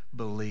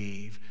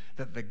believe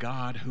that the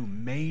God who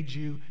made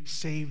you,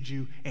 saved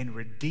you, and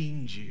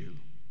redeemed you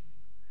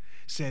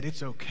said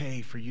it's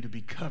okay for you to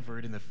be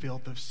covered in the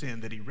filth of sin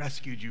that he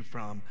rescued you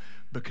from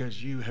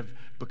because you have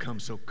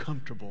become so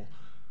comfortable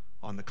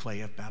on the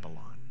clay of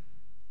Babylon.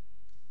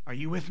 Are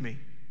you with me?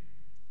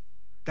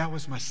 That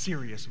was my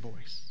serious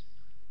voice.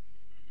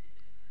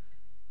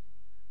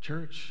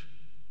 Church,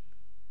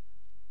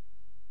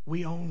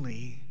 we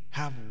only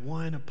have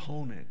one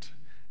opponent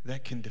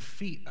that can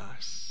defeat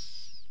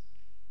us.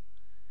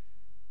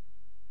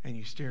 And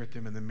you stare at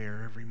them in the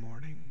mirror every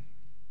morning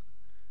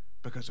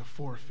because a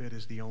forfeit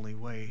is the only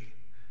way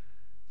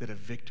that a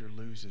victor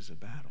loses a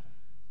battle.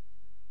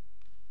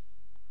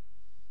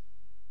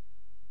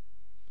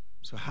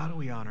 So how do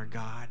we honor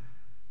God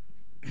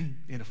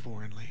in a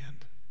foreign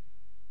land?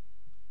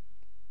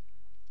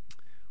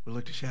 We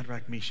looked at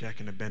Shadrach, Meshach,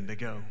 and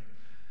Abednego,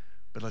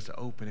 but let's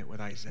open it with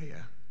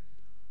Isaiah,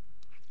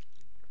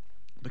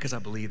 because I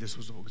believe this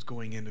was what was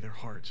going into their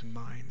hearts and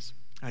minds.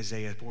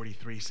 Isaiah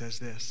 43 says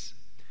this,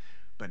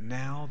 "But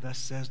now thus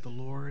says the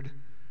Lord,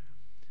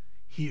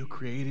 he who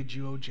created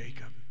you, O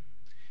Jacob,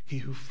 he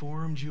who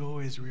formed you, O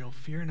Israel,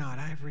 fear not,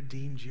 I have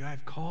redeemed you. I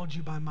have called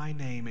you by my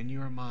name, and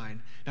you are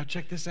mine." Now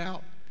check this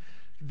out.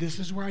 This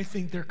is where I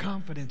think their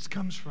confidence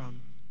comes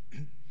from.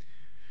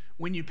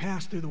 When you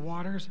pass through the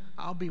waters,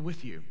 I'll be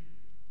with you.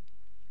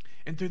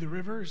 And through the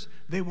rivers,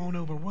 they won't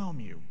overwhelm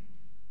you.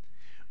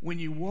 When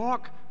you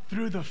walk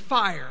through the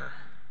fire,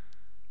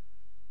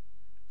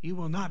 you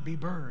will not be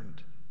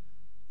burned.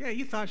 Yeah,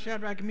 you thought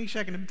Shadrach and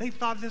Meshach, and they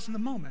thought this in the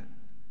moment.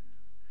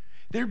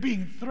 They're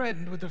being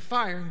threatened with the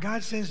fire, and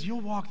God says,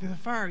 you'll walk through the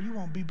fire, you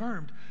won't be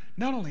burned.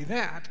 Not only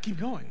that, keep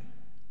going.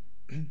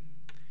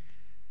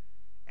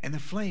 And the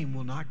flame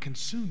will not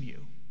consume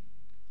you.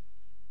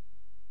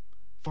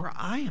 For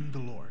I am the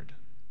Lord.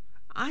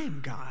 I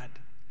am God.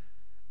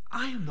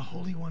 I am the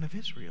Holy One of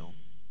Israel.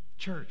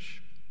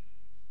 Church,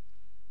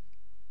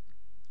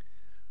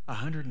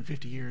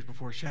 150 years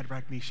before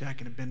Shadrach, Meshach,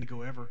 and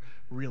Abednego ever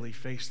really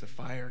faced the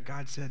fire,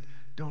 God said,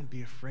 don't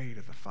be afraid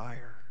of the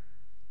fire.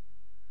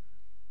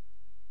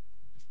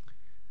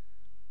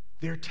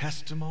 Their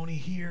testimony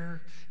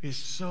here is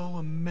so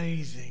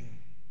amazing.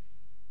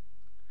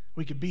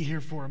 We could be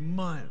here for a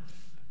month.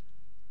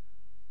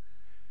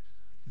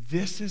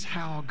 This is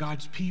how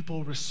God's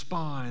people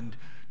respond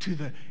to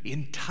the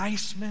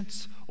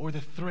enticements or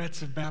the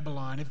threats of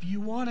Babylon. If you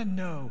want to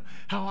know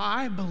how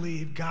I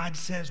believe God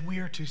says we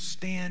are to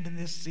stand in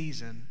this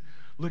season,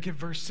 look at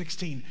verse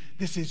 16.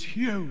 This is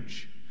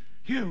huge,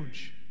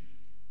 huge.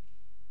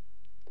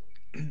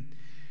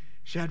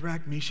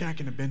 Shadrach, Meshach,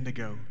 and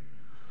Abednego,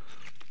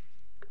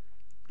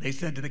 they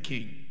said to the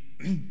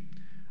king,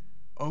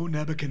 O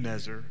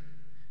Nebuchadnezzar,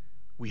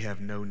 we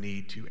have no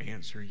need to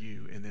answer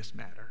you in this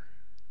matter.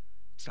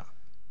 Stop.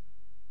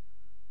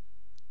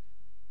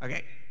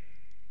 Okay.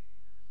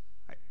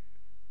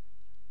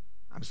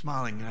 I'm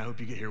smiling, and I hope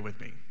you get here with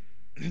me.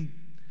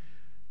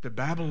 The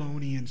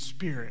Babylonian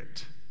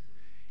spirit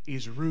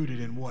is rooted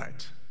in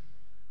what?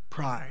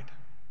 Pride.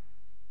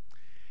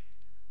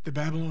 The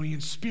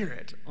Babylonian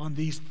spirit on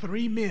these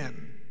three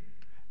men,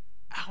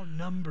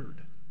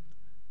 outnumbered,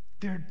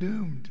 they're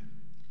doomed,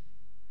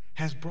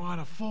 has brought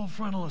a full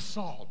frontal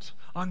assault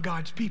on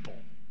God's people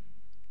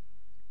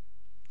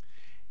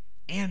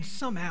and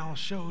somehow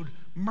showed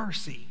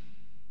mercy,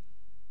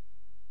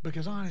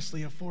 because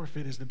honestly, a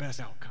forfeit is the best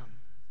outcome.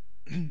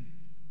 And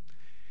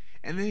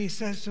then he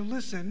says, so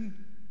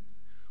listen,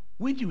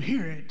 when you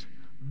hear it,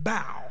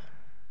 bow.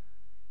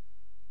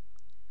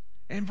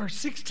 And verse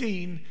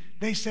 16,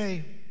 they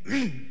say,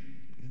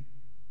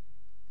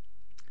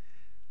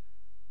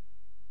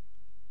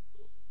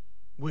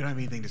 we don't have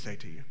anything to say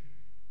to you.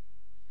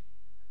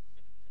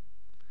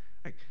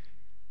 Like,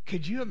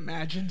 could you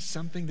imagine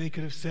something they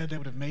could have said that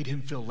would have made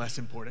him feel less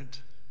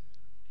important?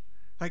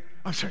 Like,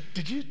 I'm sorry,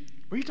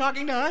 were you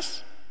talking to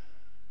us?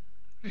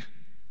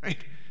 Right?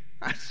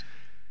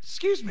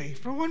 Excuse me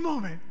for one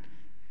moment.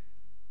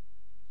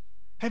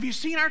 Have you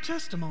seen our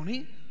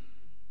testimony?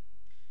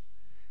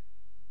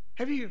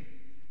 Do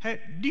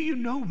you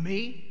know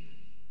me?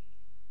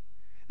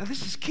 Now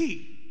this is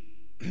key.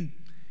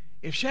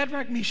 If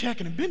Shadrach, Meshach,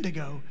 and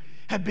Abednego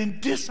had been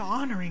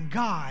dishonoring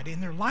God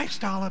in their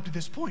lifestyle up to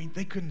this point,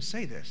 they couldn't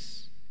say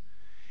this.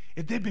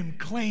 If they'd been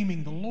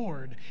claiming the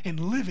Lord and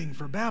living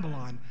for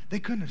Babylon, they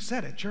couldn't have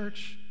said it,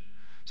 church.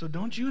 So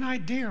don't you and I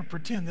dare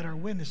pretend that our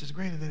witness is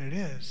greater than it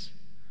is,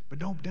 but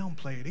don't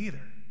downplay it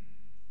either.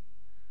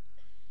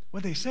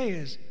 What they say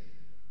is,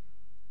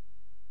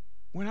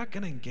 we're not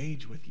going to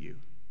engage with you.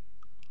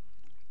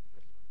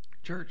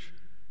 Church,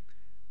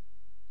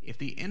 if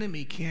the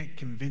enemy can't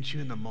convince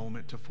you in the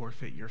moment to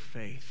forfeit your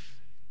faith,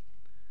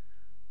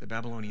 the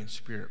Babylonian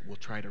spirit will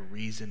try to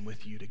reason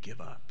with you to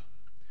give up.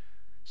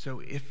 So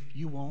if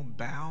you won't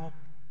bow,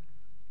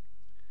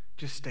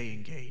 just stay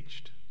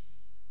engaged.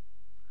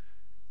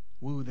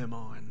 Woo them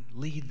on,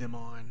 lead them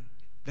on.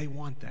 They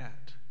want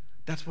that.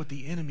 That's what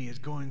the enemy is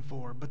going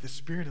for. But the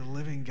Spirit of the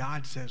living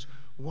God says,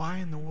 why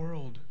in the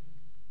world?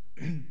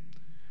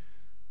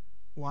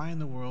 Why in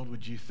the world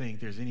would you think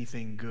there's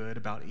anything good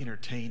about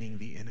entertaining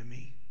the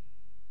enemy?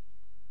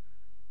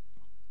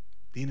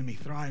 The enemy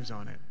thrives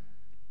on it.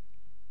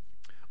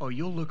 Oh,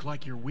 you'll look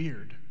like you're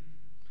weird.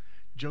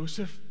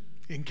 Joseph,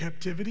 in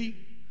captivity,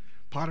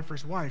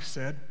 Potiphar's wife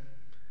said,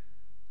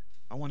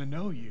 I want to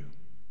know you.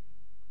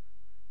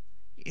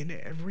 In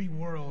every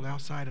world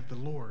outside of the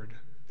Lord,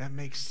 that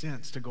makes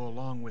sense to go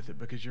along with it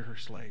because you're her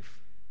slave.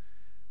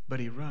 But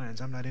he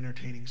runs, I'm not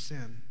entertaining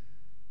sin.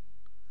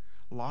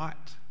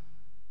 Lot,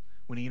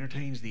 when he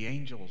entertains the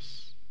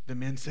angels, the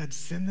men said,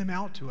 send them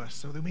out to us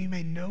so that we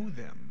may know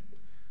them.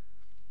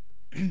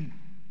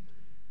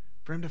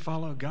 For him to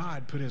follow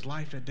God put his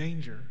life at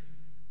danger.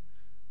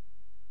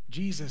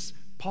 Jesus,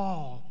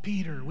 Paul,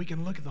 Peter, we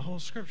can look at the whole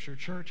scripture,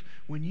 church.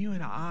 When you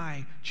and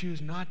I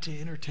choose not to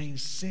entertain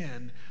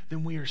sin,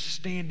 then we are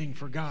standing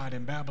for God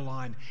in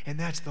Babylon, and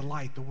that's the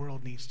light the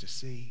world needs to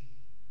see.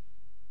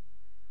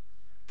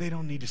 They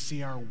don't need to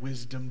see our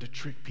wisdom to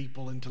trick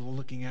people into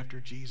looking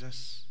after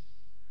Jesus.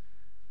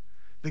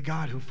 The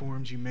God who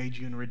formed you, made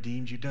you, and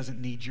redeemed you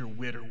doesn't need your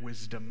wit or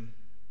wisdom.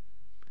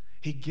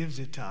 He gives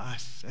it to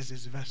us as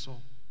his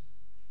vessel.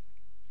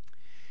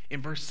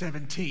 In verse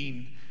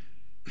 17,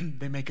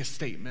 they make a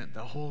statement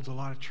that holds a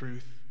lot of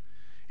truth.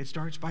 It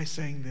starts by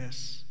saying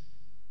this: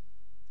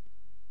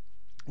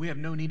 we have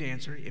no need to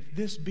answer, if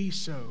this be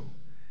so,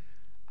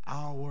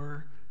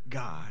 our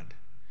God.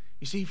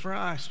 You see, for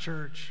us,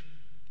 church,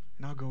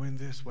 and I'll go in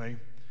this way,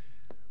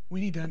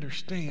 we need to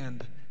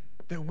understand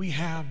that we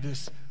have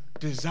this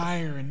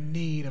desire and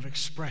need of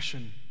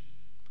expression.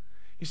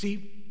 You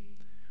see,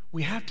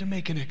 we have to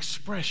make an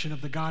expression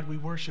of the God we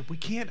worship. We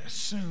can't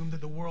assume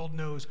that the world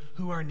knows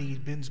who our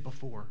need bends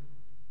before.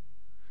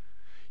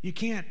 You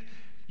can't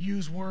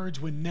use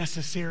words when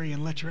necessary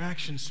and let your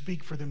actions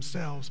speak for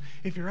themselves.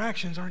 If your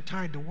actions aren't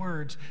tied to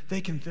words, they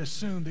can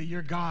assume that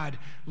your God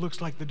looks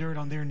like the dirt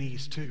on their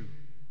knees too.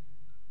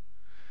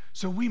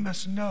 So we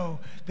must know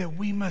that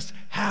we must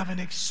have an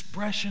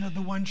expression of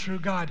the one true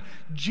God.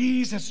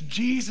 Jesus,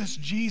 Jesus,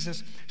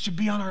 Jesus should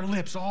be on our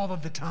lips all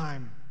of the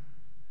time.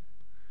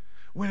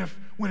 When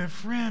a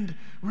friend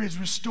is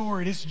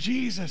restored, it's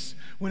Jesus.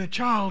 When a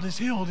child is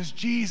healed, it's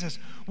Jesus.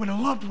 When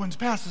a loved one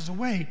passes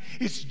away,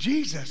 it's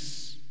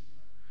Jesus.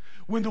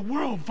 When the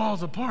world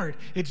falls apart,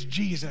 it's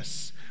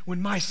Jesus.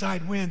 When my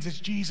side wins, it's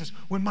Jesus.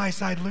 When my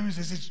side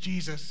loses, it's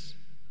Jesus.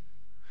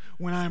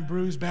 When I'm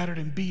bruised, battered,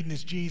 and beaten,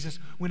 it's Jesus.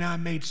 When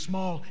I'm made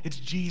small, it's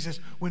Jesus.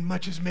 When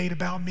much is made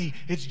about me,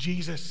 it's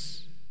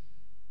Jesus.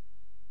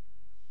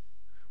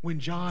 When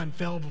John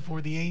fell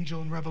before the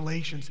angel in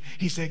Revelations,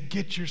 he said,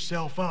 get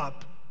yourself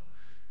up.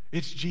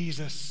 It's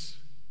Jesus.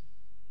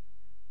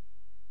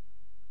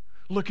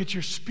 Look at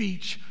your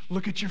speech.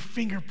 Look at your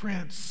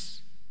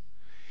fingerprints.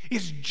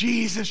 Is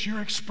Jesus your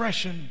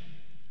expression?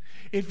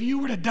 If you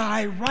were to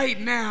die right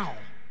now,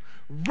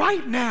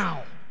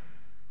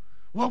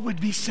 what would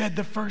be said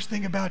the first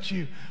thing about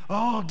you?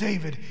 Oh,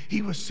 David,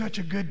 he was such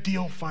a good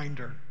deal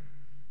finder.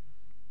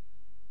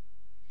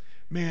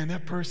 Man,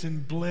 that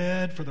person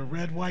bled for the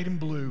red, white, and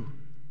blue.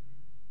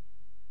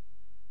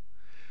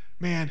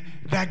 Man,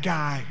 that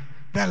guy,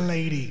 that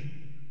lady,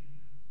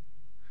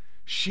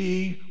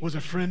 she was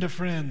a friend of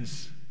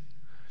friends.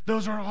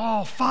 Those are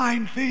all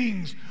fine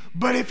things.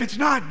 But if it's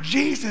not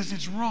Jesus,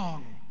 it's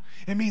wrong.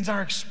 It means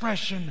our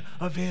expression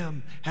of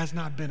him has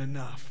not been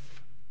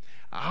enough.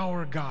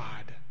 Our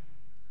God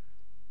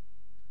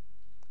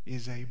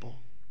is able.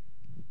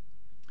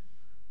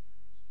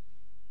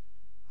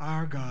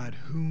 Our God,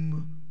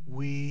 whom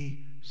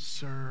we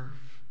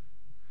serve.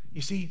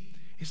 You see,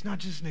 it's not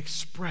just an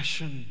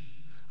expression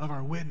of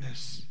our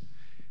witness.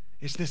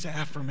 It's this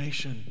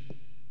affirmation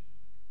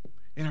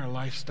in our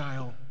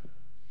lifestyle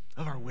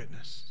of our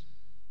witness.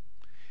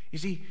 You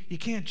see, you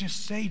can't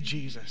just say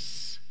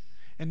Jesus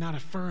and not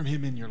affirm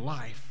him in your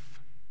life.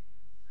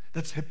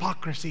 That's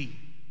hypocrisy,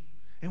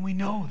 and we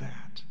know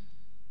that.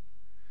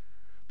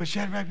 But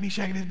Shadrach,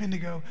 Meshach, and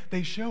Abednego,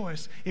 they show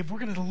us if we're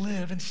going to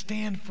live and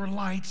stand for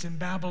lights in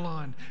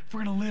Babylon, if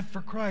we're going to live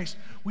for Christ,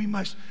 we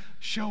must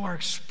show our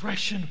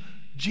expression.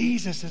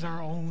 Jesus is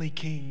our only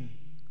King.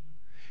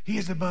 He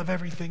is above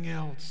everything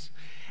else.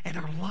 And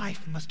our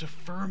life must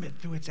affirm it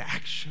through its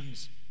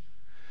actions.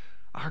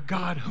 Our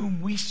God,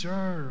 whom we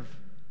serve.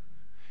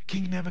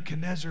 King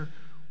Nebuchadnezzar,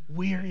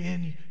 we are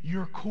in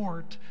your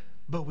court,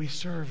 but we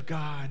serve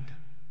God.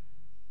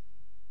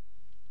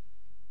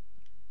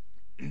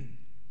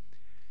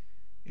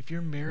 If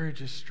your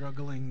marriage is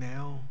struggling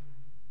now,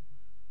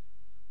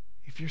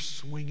 if you're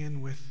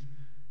swinging with,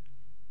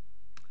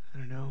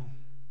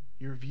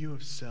 your view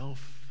of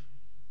self,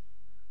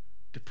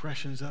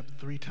 depression's up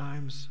 3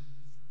 times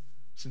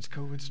since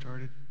COVID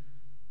started,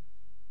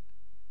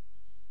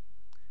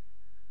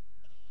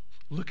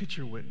 look at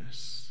your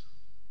witness.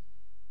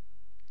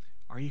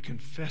 Are you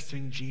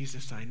confessing,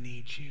 Jesus, I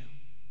need you,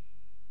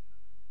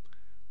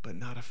 but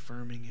not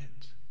affirming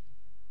it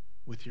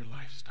with your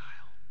lifestyle?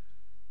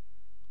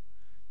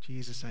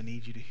 Jesus, I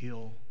need you to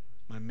heal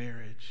my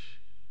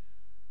marriage,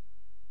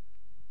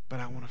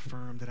 but I want to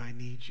affirm that I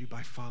need you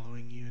by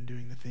following you and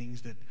doing the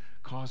things that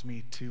cause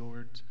me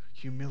towards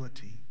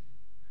humility.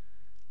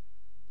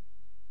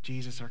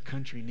 Jesus, our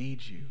country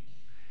needs you.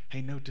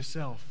 Hey, note to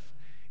self,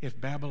 if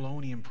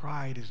Babylonian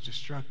pride is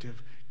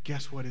destructive,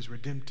 guess what is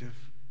redemptive?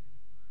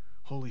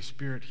 Holy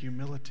Spirit,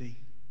 humility.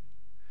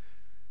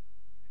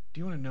 Do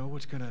you want to know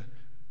what's going to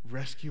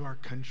rescue our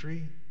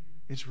country?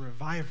 It's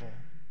revival.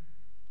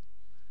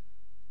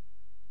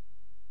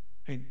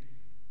 Hey,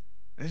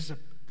 this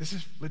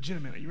is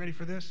legitimate. Are you ready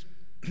for this?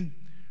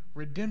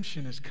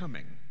 Redemption is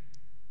coming.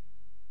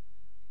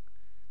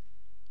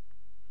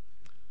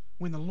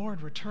 When the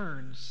Lord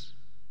returns,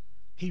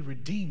 he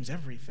redeems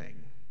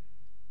everything.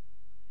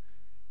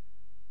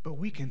 But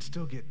we can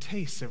still get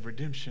tastes of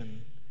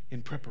redemption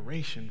in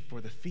preparation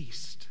for the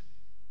feast.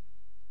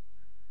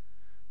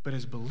 But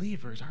as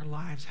believers, our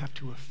lives have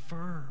to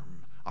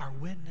affirm our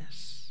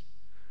witness,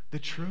 the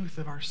truth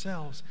of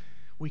ourselves.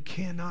 We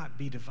cannot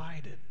be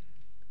divided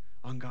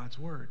on God's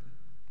word.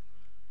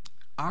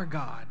 Our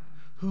God,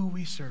 who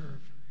we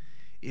serve,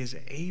 is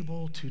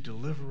able to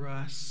deliver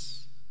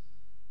us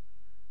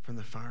from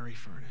the fiery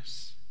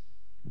furnace.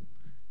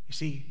 You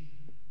see,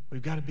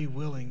 we've got to be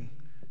willing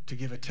to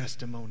give a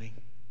testimony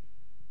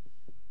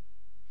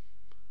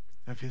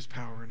of his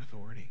power and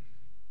authority.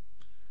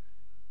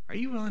 Are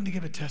you willing to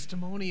give a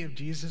testimony of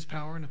Jesus'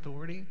 power and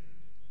authority?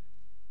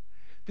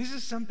 This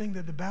is something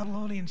that the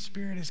Babylonian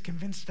spirit has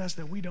convinced us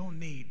that we don't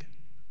need,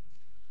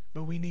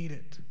 but we need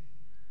it.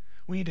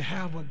 We need to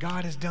have what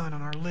God has done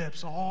on our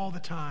lips all the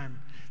time,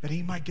 that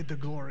he might get the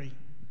glory.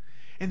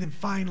 And then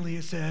finally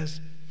it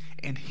says,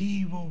 and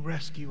he will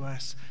rescue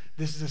us.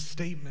 This is a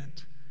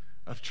statement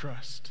of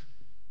trust.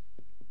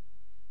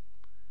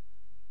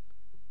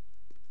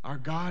 Our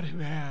God who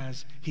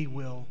has, he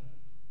will.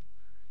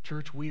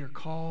 Church, we are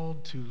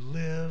called to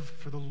live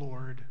for the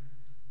Lord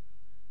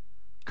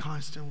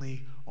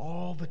constantly,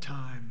 all the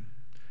time,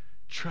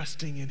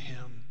 trusting in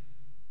him.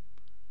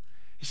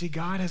 You see,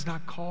 God has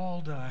not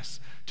called us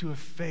to a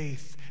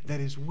faith that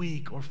is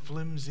weak or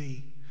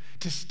flimsy,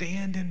 to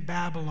stand in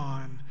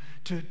Babylon,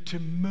 to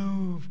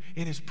move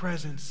in his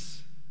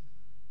presence.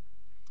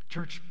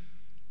 Church,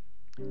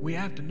 we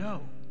have to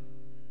know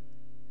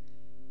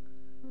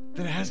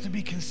that it has to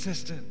be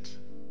consistent.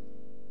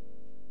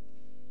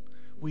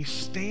 We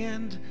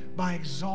stand by exalting